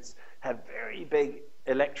SiO4 units, have very big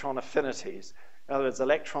electron affinities. In other words,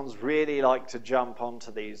 electrons really like to jump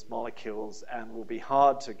onto these molecules and will be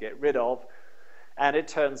hard to get rid of. And it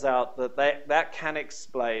turns out that that can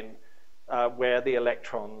explain where the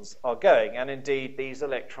electrons are going. And indeed, these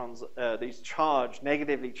electrons, these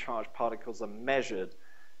negatively charged particles are measured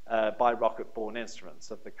by rocket-borne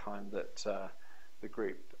instruments of the kind that the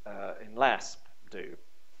group in LASP do.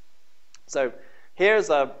 So here's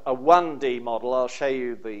a 1D model. I'll show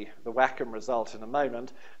you the Wacom result in a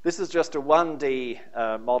moment. This is just a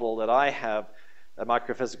 1D model that I have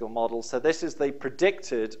microphysical model. So this is the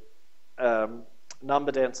predicted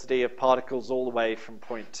number density of particles all the way from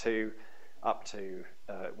 0.2 up to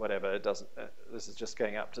whatever. It doesn't. This is just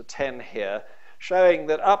going up to 10 here, showing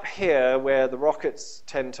that up here where the rockets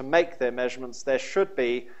tend to make their measurements, there should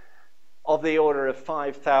be of the order of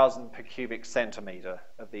 5,000 per cubic centimeter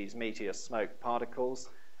of these meteor smoke particles.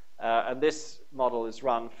 And this model is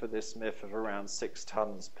run for this MIF of around 6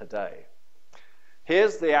 tons per day.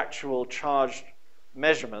 Here's the actual charged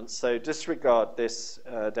measurements. So disregard this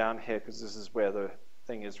down here, because this is where the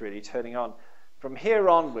thing is really turning on. From here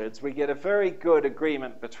onwards, we get a very good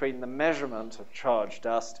agreement between the measurement of charged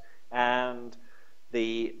dust and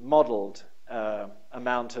the modeled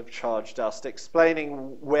amount of charged dust,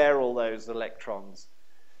 explaining where all those electrons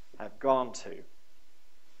have gone to.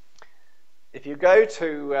 If you go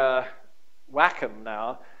to Wacom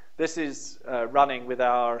now, this is running with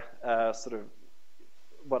our sort of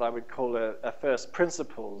what I would call a first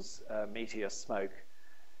principles meteor smoke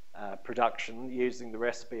production using the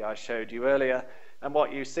recipe I showed you earlier. And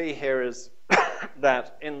what you see here is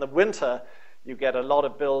that in the winter, you get a lot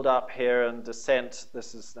of build-up here and descent.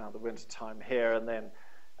 This is now the winter time here, and then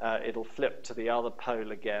it'll flip to the other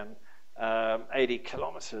pole again. 80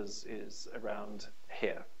 kilometers is around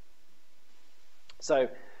here. So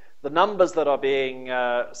the numbers that are being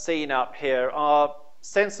seen up here are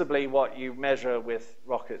sensibly what you measure with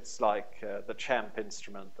rockets like the CHAMP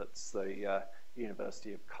instrument, that's the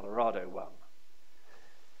University of Colorado one.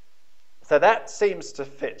 So that seems to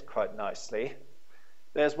fit quite nicely.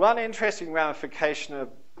 There's one interesting ramification of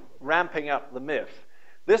ramping up the MIF.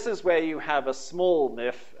 This is where you have a small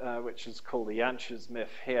MIF, which is called the Jansch's MIF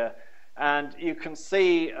here. And you can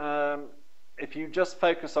see, if you just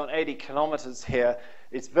focus on 80 kilometers here,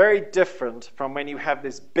 it's very different from when you have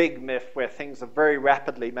this big MIF where things are very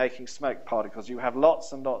rapidly making smoke particles. You have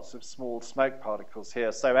lots and lots of small smoke particles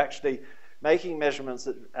here. So actually making measurements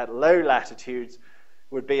at low latitudes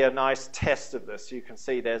would be a nice test of this. You can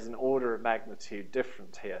see there's an order of magnitude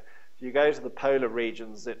different here. If you go to the polar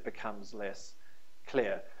regions, it becomes less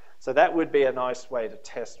clear. So that would be a nice way to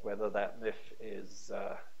test whether that MIF is,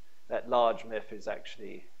 that large MIF is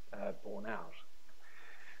actually borne out.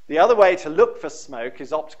 The other way to look for smoke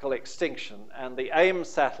is optical extinction, and the AIM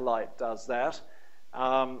satellite does that.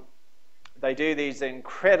 They do these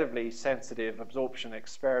incredibly sensitive absorption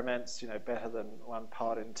experiments, better than 1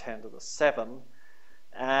 part in 10 to the 7.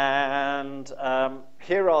 And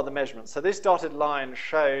here are the measurements. So this dotted line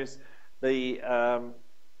shows the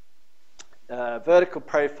vertical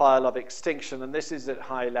profile of extinction, and this is at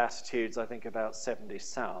high latitudes, I think about 70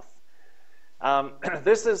 south.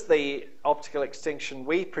 This is the optical extinction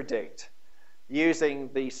we predict using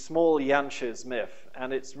the small Jansch's MIF,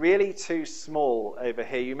 and it's really too small over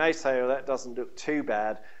here. You may say, oh, that doesn't look too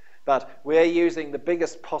bad, but we're using the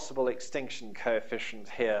biggest possible extinction coefficient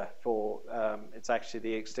here for, it's actually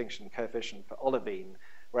the extinction coefficient for olivine,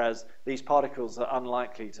 whereas these particles are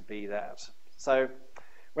unlikely to be that. So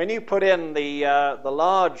when you put in the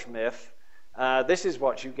large MIF, this is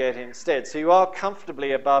what you get instead. So you are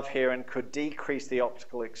comfortably above here and could decrease the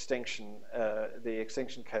optical extinction, the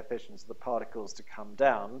extinction coefficients of the particles to come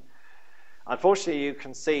down. Unfortunately, you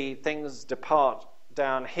can see things depart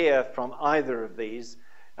down here from either of these,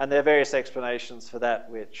 and there are various explanations for that,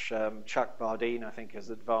 which Chuck Bardeen, I think, has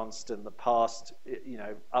advanced in the past.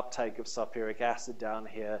 Uptake of sulfuric acid down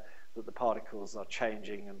here, that the particles are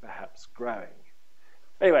changing and perhaps growing.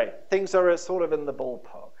 Anyway, things are sort of in the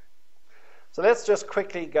ballpark. So let's just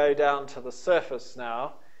quickly go down to the surface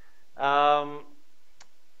now. Well,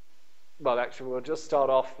 actually, we'll just start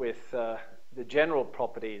off with the general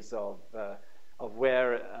properties of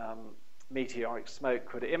where meteoric smoke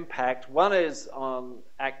could impact. One is on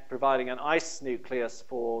providing an ice nucleus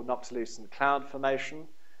for noctilucent cloud formation.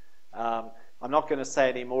 I'm not going to say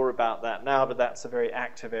any more about that now, but that's a very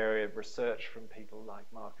active area of research from people like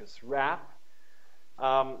Marcus Rapp.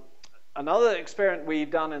 Another experiment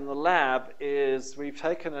we've done in the lab is we've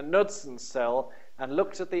taken a Knudsen cell and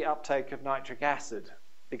looked at the uptake of nitric acid,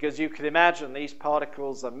 because you can imagine these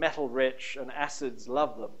particles are metal rich and acids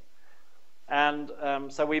love them. And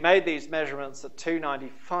so we made these measurements at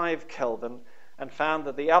 295 Kelvin and found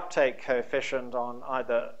that the uptake coefficient on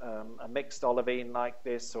either a mixed olivine like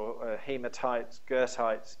this or hematite,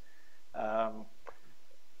 goethite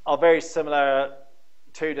are very similar,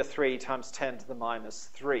 2 to 3 times 10 to the minus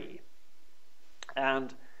 3.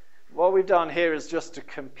 And what we've done here is just to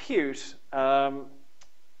compute a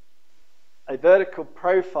vertical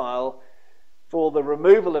profile for the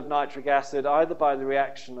removal of nitric acid either by the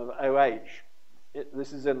reaction of OH,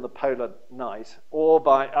 this is in the polar night, or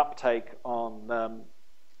by uptake on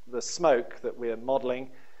the smoke that we're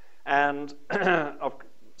modeling. And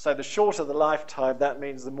so the shorter the lifetime, that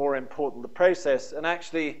means the more important the process. And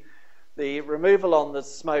actually, the removal on the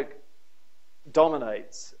smoke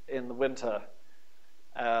dominates in the winter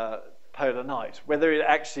polar night. Whether it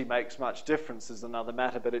actually makes much difference is another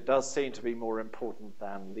matter, but it does seem to be more important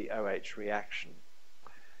than the OH reaction.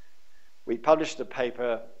 We published a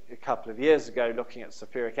paper a couple of years ago looking at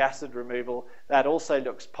sulfuric acid removal. That also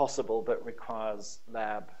looks possible, but requires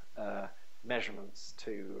lab measurements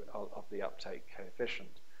of the uptake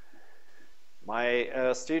coefficient.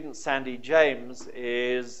 My student Sandy James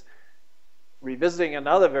is revisiting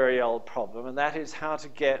another very old problem, and that is how to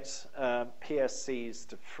get PSCs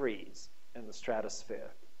to freeze in the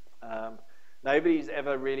stratosphere. Nobody's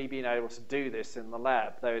ever really been able to do this in the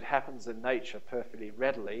lab, though it happens in nature perfectly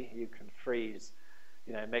readily. You can freeze,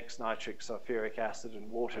 mixed nitric sulfuric acid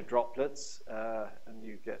and water droplets, and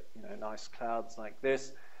you get, nice clouds like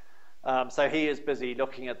this. So he is busy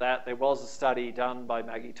looking at that. There was a study done by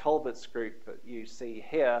Maggie Talbot's group that you see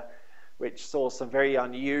here, which saw some very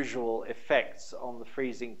unusual effects on the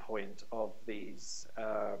freezing point of these,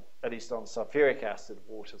 at least on sulfuric acid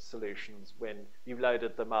water solutions, when you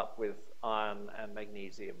loaded them up with iron and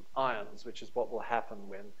magnesium ions, which is what will happen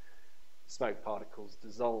when smoke particles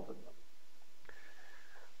dissolve in them.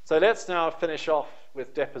 So let's now finish off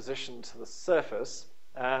with deposition to the surface.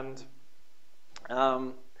 And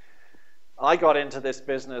I got into this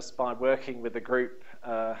business by working with a group.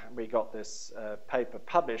 We got this paper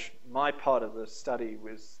published. My part of the study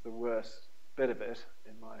was the worst bit of it,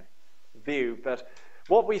 in my view. But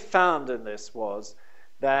what we found in this was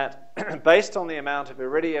that based on the amount of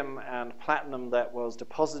iridium and platinum that was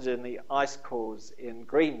deposited in the ice cores in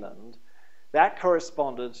Greenland, that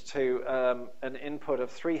corresponded to an input of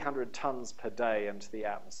 300 tons per day into the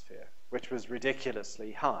atmosphere, which was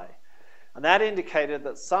ridiculously high. And that indicated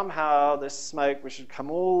that somehow this smoke, which had come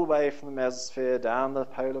all the way from the mesosphere down the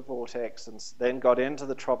polar vortex and then got into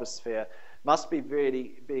the troposphere, must be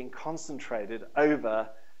really being concentrated over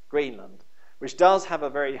Greenland, which does have a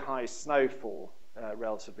very high snowfall,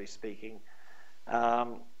 relatively speaking.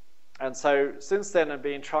 And so since then I've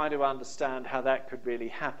been trying to understand how that could really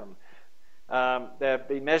happen. There have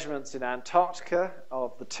been measurements in Antarctica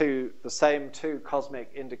of the same two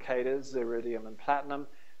cosmic indicators, iridium and platinum.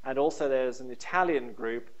 And also there's an Italian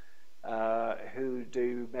group who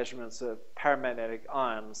do measurements of paramagnetic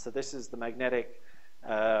ions. So this is the magnetic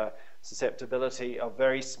susceptibility of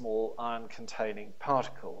very small ion-containing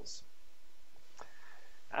particles.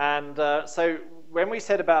 And so when we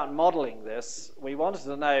set about modeling this, we wanted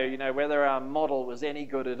to know, whether our model was any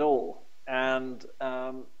good at all. And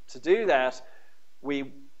to do that,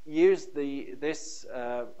 we used this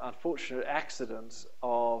unfortunate accident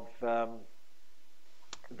of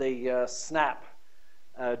the snap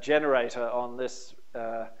generator on this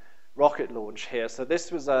rocket launch here. So this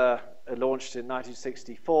was launched in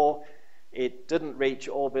 1964. It didn't reach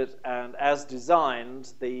orbit, and as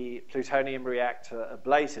designed, the plutonium reactor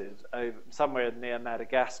ablated somewhere near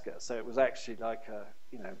Madagascar. So it was actually like a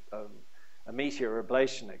meteor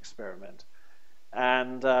ablation experiment.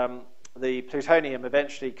 And the plutonium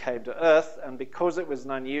eventually came to Earth, and because it was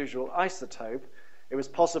an unusual isotope, it was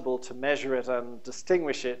possible to measure it and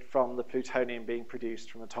distinguish it from the plutonium being produced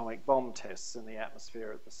from atomic bomb tests in the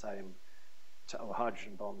atmosphere at the same, or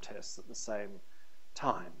hydrogen bomb tests at the same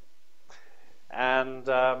time. And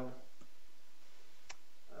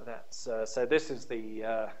so this is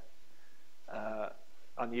the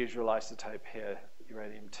unusual isotope here,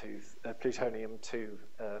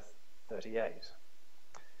 plutonium-238.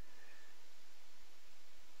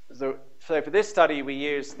 So for this study, we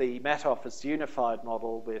used the Met Office unified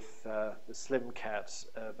model with the SlimCat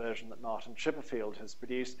version that Martin Chipperfield has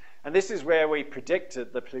produced. And this is where we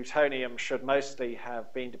predicted the plutonium should mostly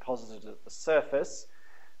have been deposited at the surface.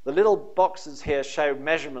 The little boxes here show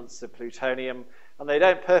measurements of plutonium, and they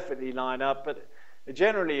don't perfectly line up, but it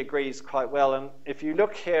generally agrees quite well. And if you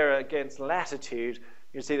look here against latitude,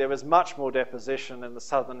 you see there was much more deposition in the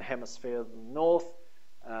southern hemisphere than the north,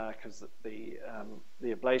 because the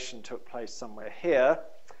ablation took place somewhere here.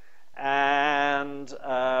 And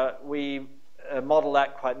we model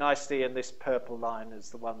that quite nicely, and this purple line is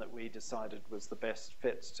the one that we decided was the best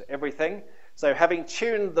fit to everything. So having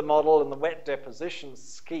tuned the model and the wet deposition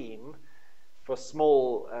scheme for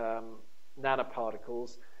small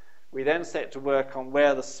nanoparticles, we then set to work on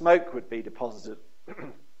where the smoke would be deposited.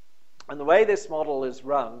 And the way this model is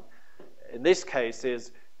run, in this case,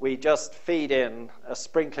 is we just feed in a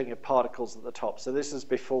sprinkling of particles at the top. So this is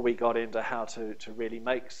before we got into how to really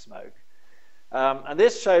make smoke. And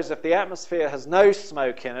this shows if the atmosphere has no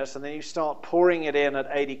smoke in it and then you start pouring it in at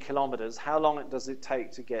 80 kilometers, how long does it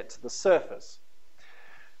take to get to the surface?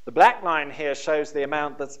 The black line here shows the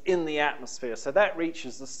amount that's in the atmosphere. So that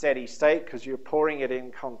reaches the steady state because you're pouring it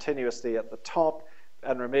in continuously at the top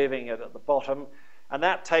and removing it at the bottom. And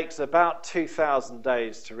that takes about 2,000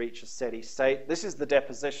 days to reach a steady state. This is the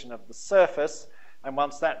deposition of the surface. And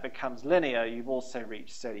once that becomes linear, you've also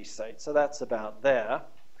reached steady state. So that's about there.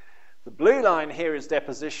 The blue line here is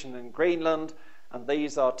deposition in Greenland. And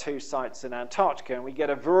these are two sites in Antarctica. And we get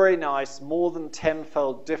a very nice, more than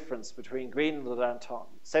 10-fold difference between Greenland and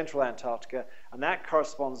central Antarctica. And that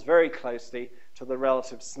corresponds very closely to the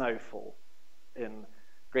relative snowfall in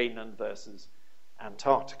Greenland versus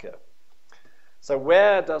Antarctica. So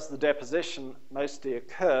where does the deposition mostly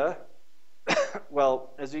occur?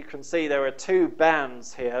 Well, as you can see, there are two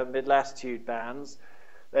bands here, mid-latitude bands.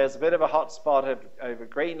 There's a bit of a hot spot over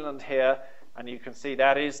Greenland here. And you can see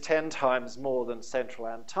that is 10 times more than central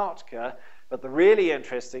Antarctica. But the really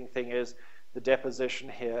interesting thing is the deposition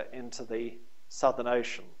here into the Southern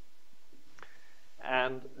Ocean.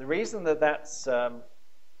 And the reason that that's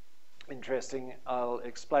interesting, I'll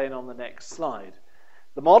explain on the next slide.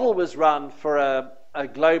 The model was run for a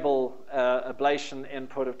global ablation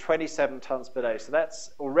input of 27 tons per day. So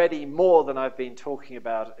that's already more than I've been talking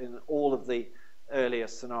about in all of the earlier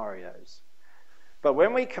scenarios. But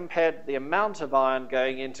when we compared the amount of iron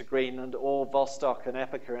going into Greenland or Vostok and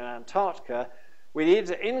Epica in Antarctica, we needed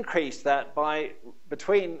to increase that by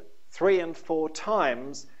between 3 and 4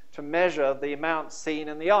 times to measure the amount seen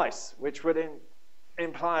in the ice, which would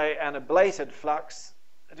imply an ablated flux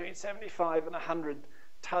between 75 and 100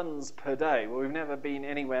 tons per day. Well, we've never been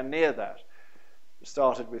anywhere near that. We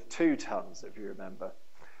started with 2 tons, if you remember.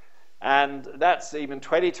 And that's even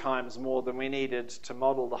 20 times more than we needed to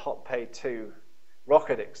model the Hot-Pay 2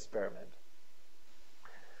 rocket experiment.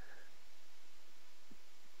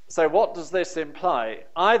 So what does this imply?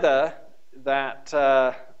 Either that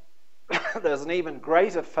there's an even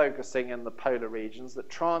greater focusing in the polar regions,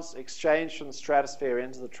 that exchange from the stratosphere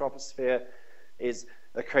into the troposphere is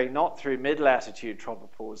occurring not through mid-latitude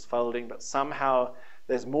tropopause folding, but somehow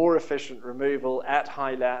there's more efficient removal at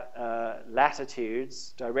high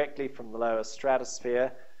latitudes directly from the lower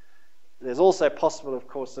stratosphere. There's also possible, of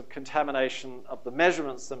course, of contamination of the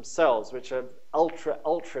measurements themselves, which are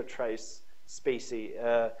ultra trace species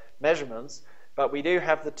measurements. But we do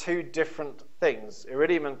have the two different things,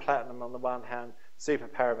 iridium and platinum on the one hand,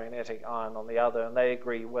 superparamagnetic iron on the other, and they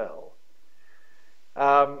agree well.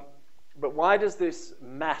 But why does this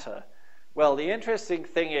matter? Well, the interesting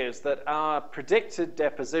thing is that our predicted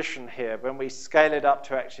deposition here, when we scale it up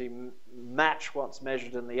to actually match what's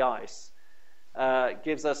measured in the ice,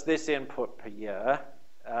 gives us this input per year.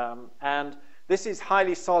 And this is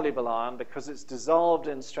highly soluble iron because it's dissolved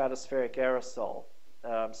in stratospheric aerosol,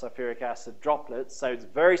 sulfuric acid droplets, so it's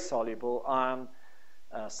very soluble iron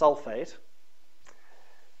sulfate.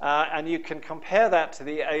 And you can compare that to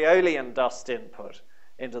the Aeolian dust input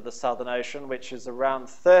into the Southern Ocean, which is around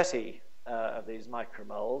 30 of these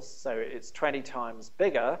micromoles, so it's 20 times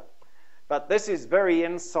bigger. But this is very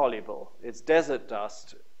insoluble. It's desert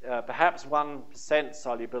dust, perhaps 1%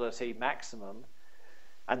 solubility maximum.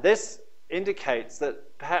 And this indicates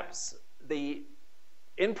that perhaps the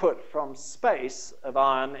input from space of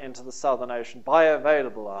iron into the Southern Ocean,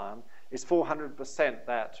 bioavailable iron, is 400%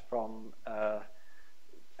 that from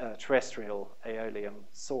terrestrial Aeolian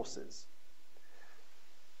sources.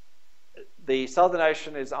 The Southern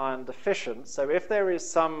Ocean is iron deficient, so if there is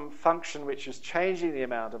some function which is changing the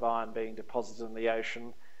amount of iron being deposited in the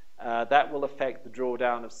ocean, that will affect the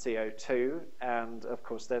drawdown of CO2, and of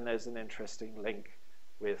course then there's an interesting link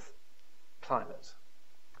with climate.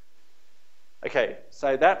 Okay,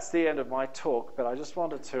 so that's the end of my talk, but I just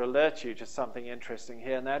wanted to alert you to something interesting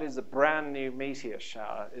here, and that is a brand new meteor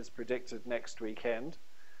shower is predicted next weekend.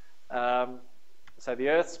 So the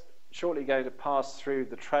Earth's shortly going to pass through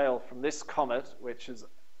the trail from this comet, which has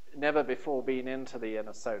never before been into the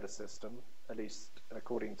inner solar system, at least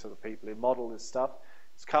according to the people who model this stuff.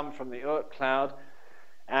 It's come from the Oort cloud,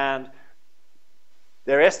 and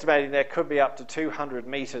they're estimating there could be up to 200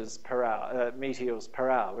 meteors per hour,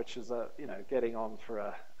 which is getting on for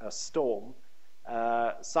a storm,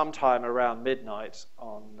 sometime around midnight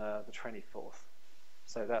on the 24th.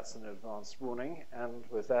 So that's an advance warning, and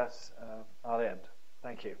with that, I'll end.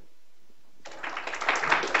 Thank you. Do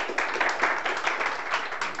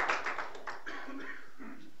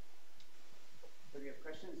we have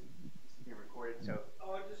questions? This is being recorded, so.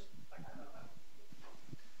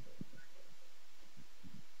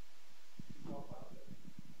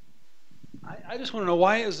 I just want to know,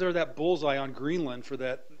 why is there that bullseye on Greenland for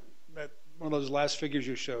that one of those last figures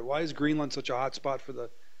you showed? Why is Greenland such a hot spot for the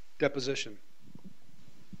deposition?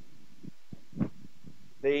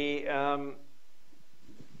 The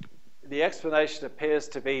explanation appears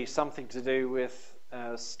to be something to do with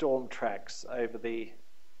storm tracks over the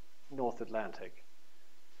North Atlantic.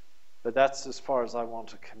 But that's as far as I want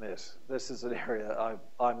to commit. This is an area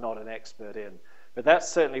I'm not an expert in. But that's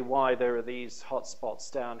certainly why there are these hot spots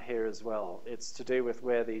down here as well. It's to do with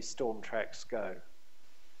where these storm tracks go.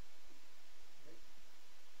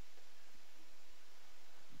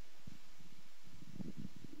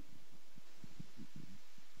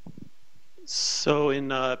 So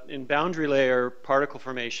in boundary layer particle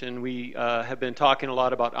formation, we have been talking a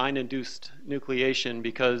lot about ion-induced nucleation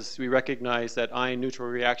because we recognize that ion-neutral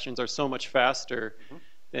reactions are so much faster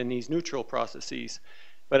than these neutral processes.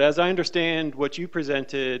 But as I understand what you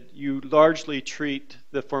presented, you largely treat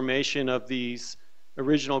the formation of these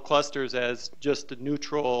original clusters as just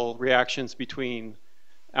neutral reactions between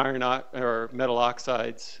iron or metal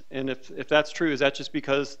oxides. And if that's true, is that just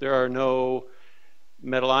because there are no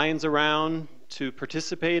metal ions around to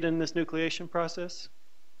participate in this nucleation process?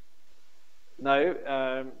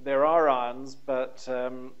 No, there are ions, but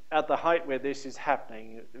at the height where this is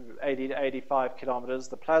happening, 80 to 85 kilometers,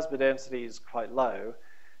 the plasma density is quite low.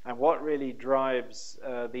 And what really drives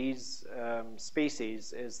these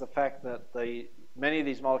species is the fact that many of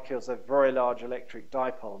these molecules have very large electric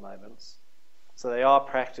dipole moments. So they are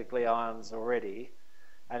practically ions already.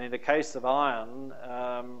 And in the case of iron,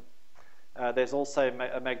 there's also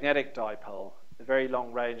a magnetic dipole, a very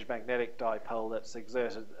long-range magnetic dipole that's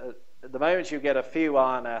exerted. At the moment you get a few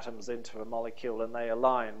iron atoms into a molecule and they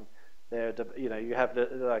align, you have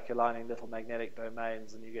like aligning little magnetic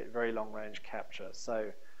domains and you get very long-range capture.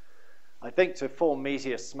 So I think to form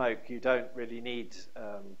meteor smoke, you don't really need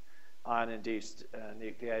ion-induced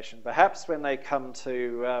nucleation. Perhaps when they come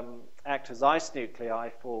to act as ice nuclei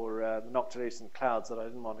for the noctilucent clouds that I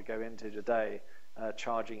didn't want to go into today,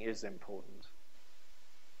 charging is important.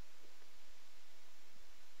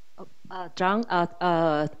 John,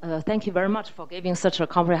 thank you very much for giving such a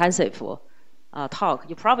comprehensive talk.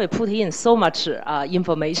 You probably put in so much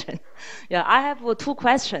information. Yeah, I have two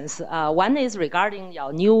questions. One is regarding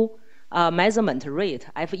your new measurement rate,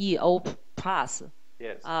 FeO+.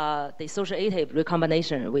 Yes. Dissociative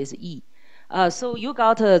recombination with E. So you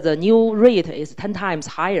got the new rate is 10 times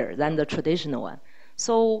higher than the traditional one.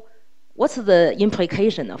 So what's the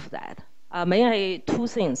implication of that? Mainly two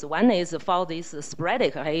things. One is for these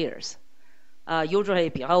sporadic layers, usually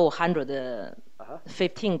below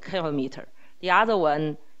 115 kilometer. The other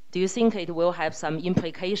one, do you think it will have some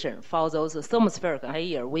implication for those thermospheric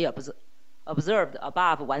layers we observed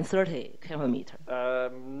above 130 kilometer?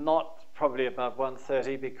 Not probably above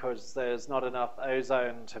 130 because there's not enough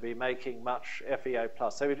ozone to be making much FeO+.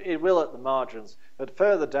 So it will at the margins. But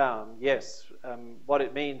further down, yes, what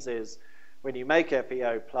it means is when you make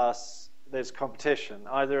FeO+, there's competition.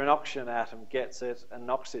 Either an oxygen atom gets it and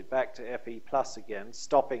knocks it back to Fe+ again,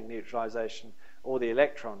 stopping neutralization, or the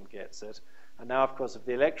electron gets it. And now, of course, if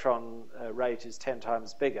the electron rate is 10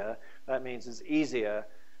 times bigger, that means it's easier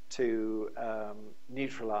to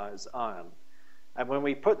neutralize iron. And when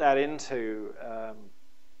we put that into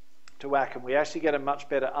to Wacom, we actually get a much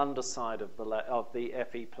better underside of the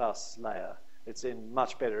Fe+ layer. It's in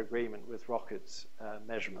much better agreement with rocket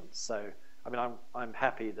measurements. So, I mean, I'm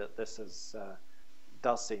happy that this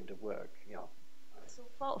does seem to work. Yeah. So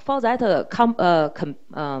for that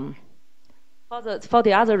for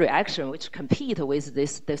the other reaction which compete with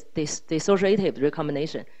this dissociative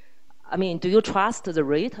recombination, I mean, do you trust the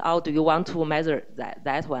rate, or do you want to measure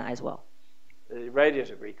that one as well? The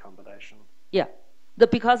radiative recombination. Yeah,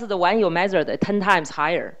 because the one you measured 10 times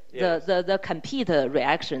higher, yes. the compete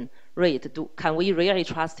reaction rate, can we really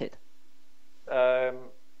trust it?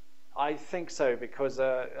 I think so, because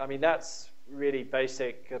I mean, that's really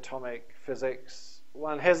basic atomic physics.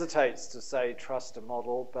 One hesitates to say trust a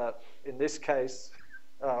model, but in this case,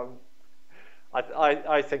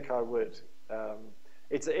 I think I would.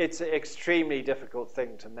 It's an extremely difficult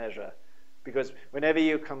thing to measure, because whenever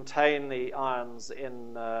you contain the ions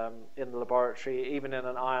in the laboratory, even in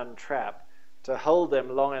an ion trap, to hold them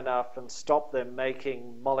long enough and stop them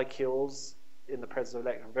making molecules in the presence of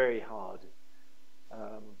electron, very hard.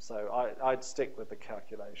 So I'd stick with the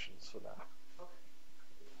calculations for that.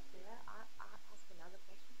 May I ask another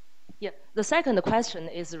question? Yeah, the second question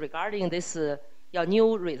is regarding this your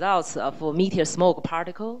new results of meteor smoke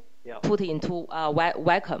particle put into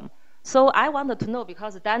Wacom. So I wanted to know,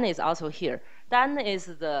 because Dan is also here. Dan is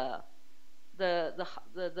the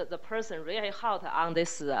the person really hot on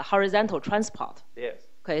this horizontal transport. Yes.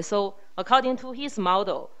 Okay, so according to his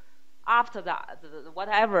model, after that,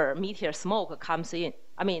 whatever meteor smoke comes in,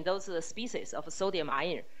 I mean, those species of sodium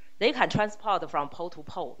iron, they can transport from pole to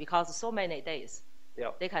pole because so many days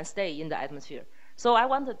they can stay in the atmosphere. So I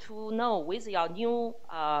wanted to know, with your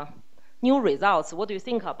new results, what do you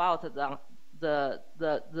think about the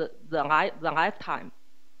lifetime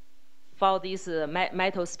for these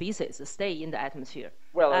metal species stay in the atmosphere?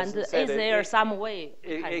 Well, and as I said, is there some way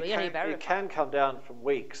we can really verify? It can come down from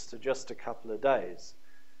weeks to just a couple of days.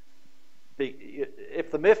 If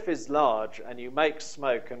the MIF is large and you make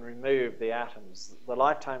smoke and remove the atoms, the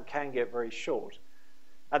lifetime can get very short.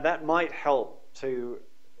 And that might help to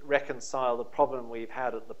reconcile the problem we've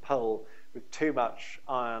had at the pole with too much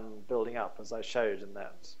iron building up, as I showed in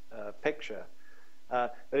that picture.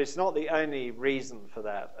 But it's not the only reason for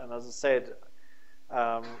that. And as I said,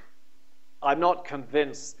 I'm not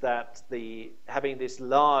convinced that having this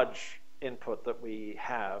large input that we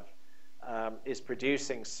have is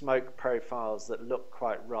producing smoke profiles that look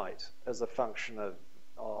quite right as a function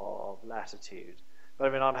of latitude. But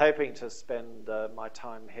I mean, I'm hoping to spend my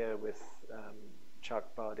time here with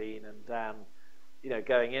Chuck, Bardeen, and Dan,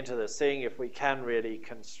 going into this, seeing if we can really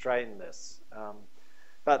constrain this.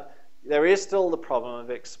 But there is still the problem of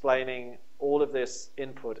explaining all of this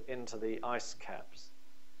input into the ice caps,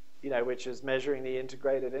 which is measuring the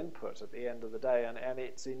integrated input at the end of the day, and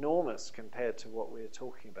it's enormous compared to what we're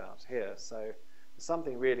talking about here. So there's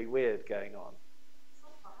something really weird going on. So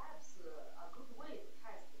perhaps a good way to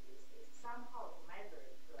test this is somehow to measure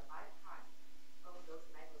the lifetime of those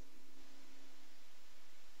metal species.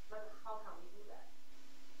 But how can we do that?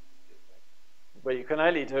 Well, you can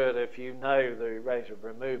only do it if you know the rate of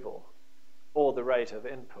removal or the rate of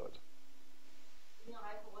input.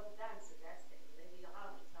 Like what Dan suggested, maybe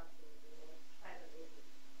around something, try to make it.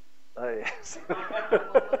 Oh, yes.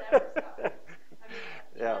 Whatever stuff. I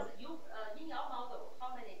mean, Yeah. In your model,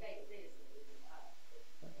 how many days is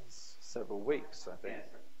It's several weeks, I think.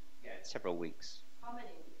 Yeah, it's several weeks. How many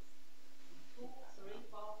weeks? 2, 3,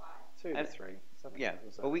 4, 5? 2 to 3. Yeah,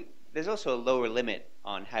 but there's also a lower limit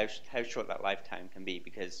on how short that lifetime can be,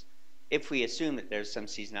 because if we assume that there's some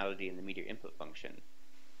seasonality in the meteor input function,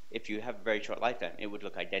 if you have a very short lifetime, it would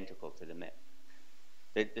look identical to the MIP,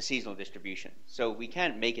 the seasonal distribution. So we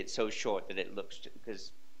can't make it so short that it looks,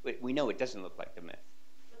 because we know it doesn't look like the MIP.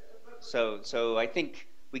 So I think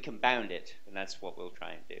we can bound it, and that's what we'll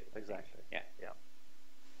try and do. Exactly. Yeah. Yeah.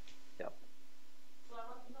 Yep. So I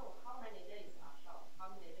want to know how many days are short, how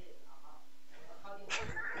many days are long, according to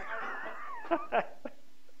the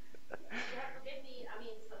You have to give me, I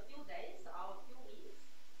mean, it's a few days or a few weeks.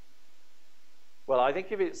 Well, I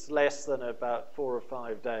think if it's less than about 4 or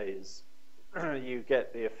 5 days, you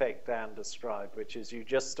get the effect Dan described, which is you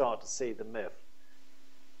just start to see the MIF.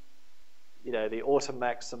 The autumn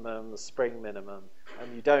maximum, the spring minimum,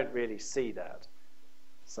 and you don't really see that.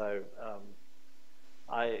 So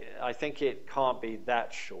I think it can't be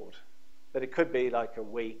that short, but it could be like a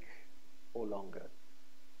week or longer.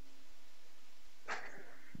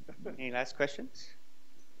 Any last questions?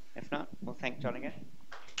 If not, we'll thank John again.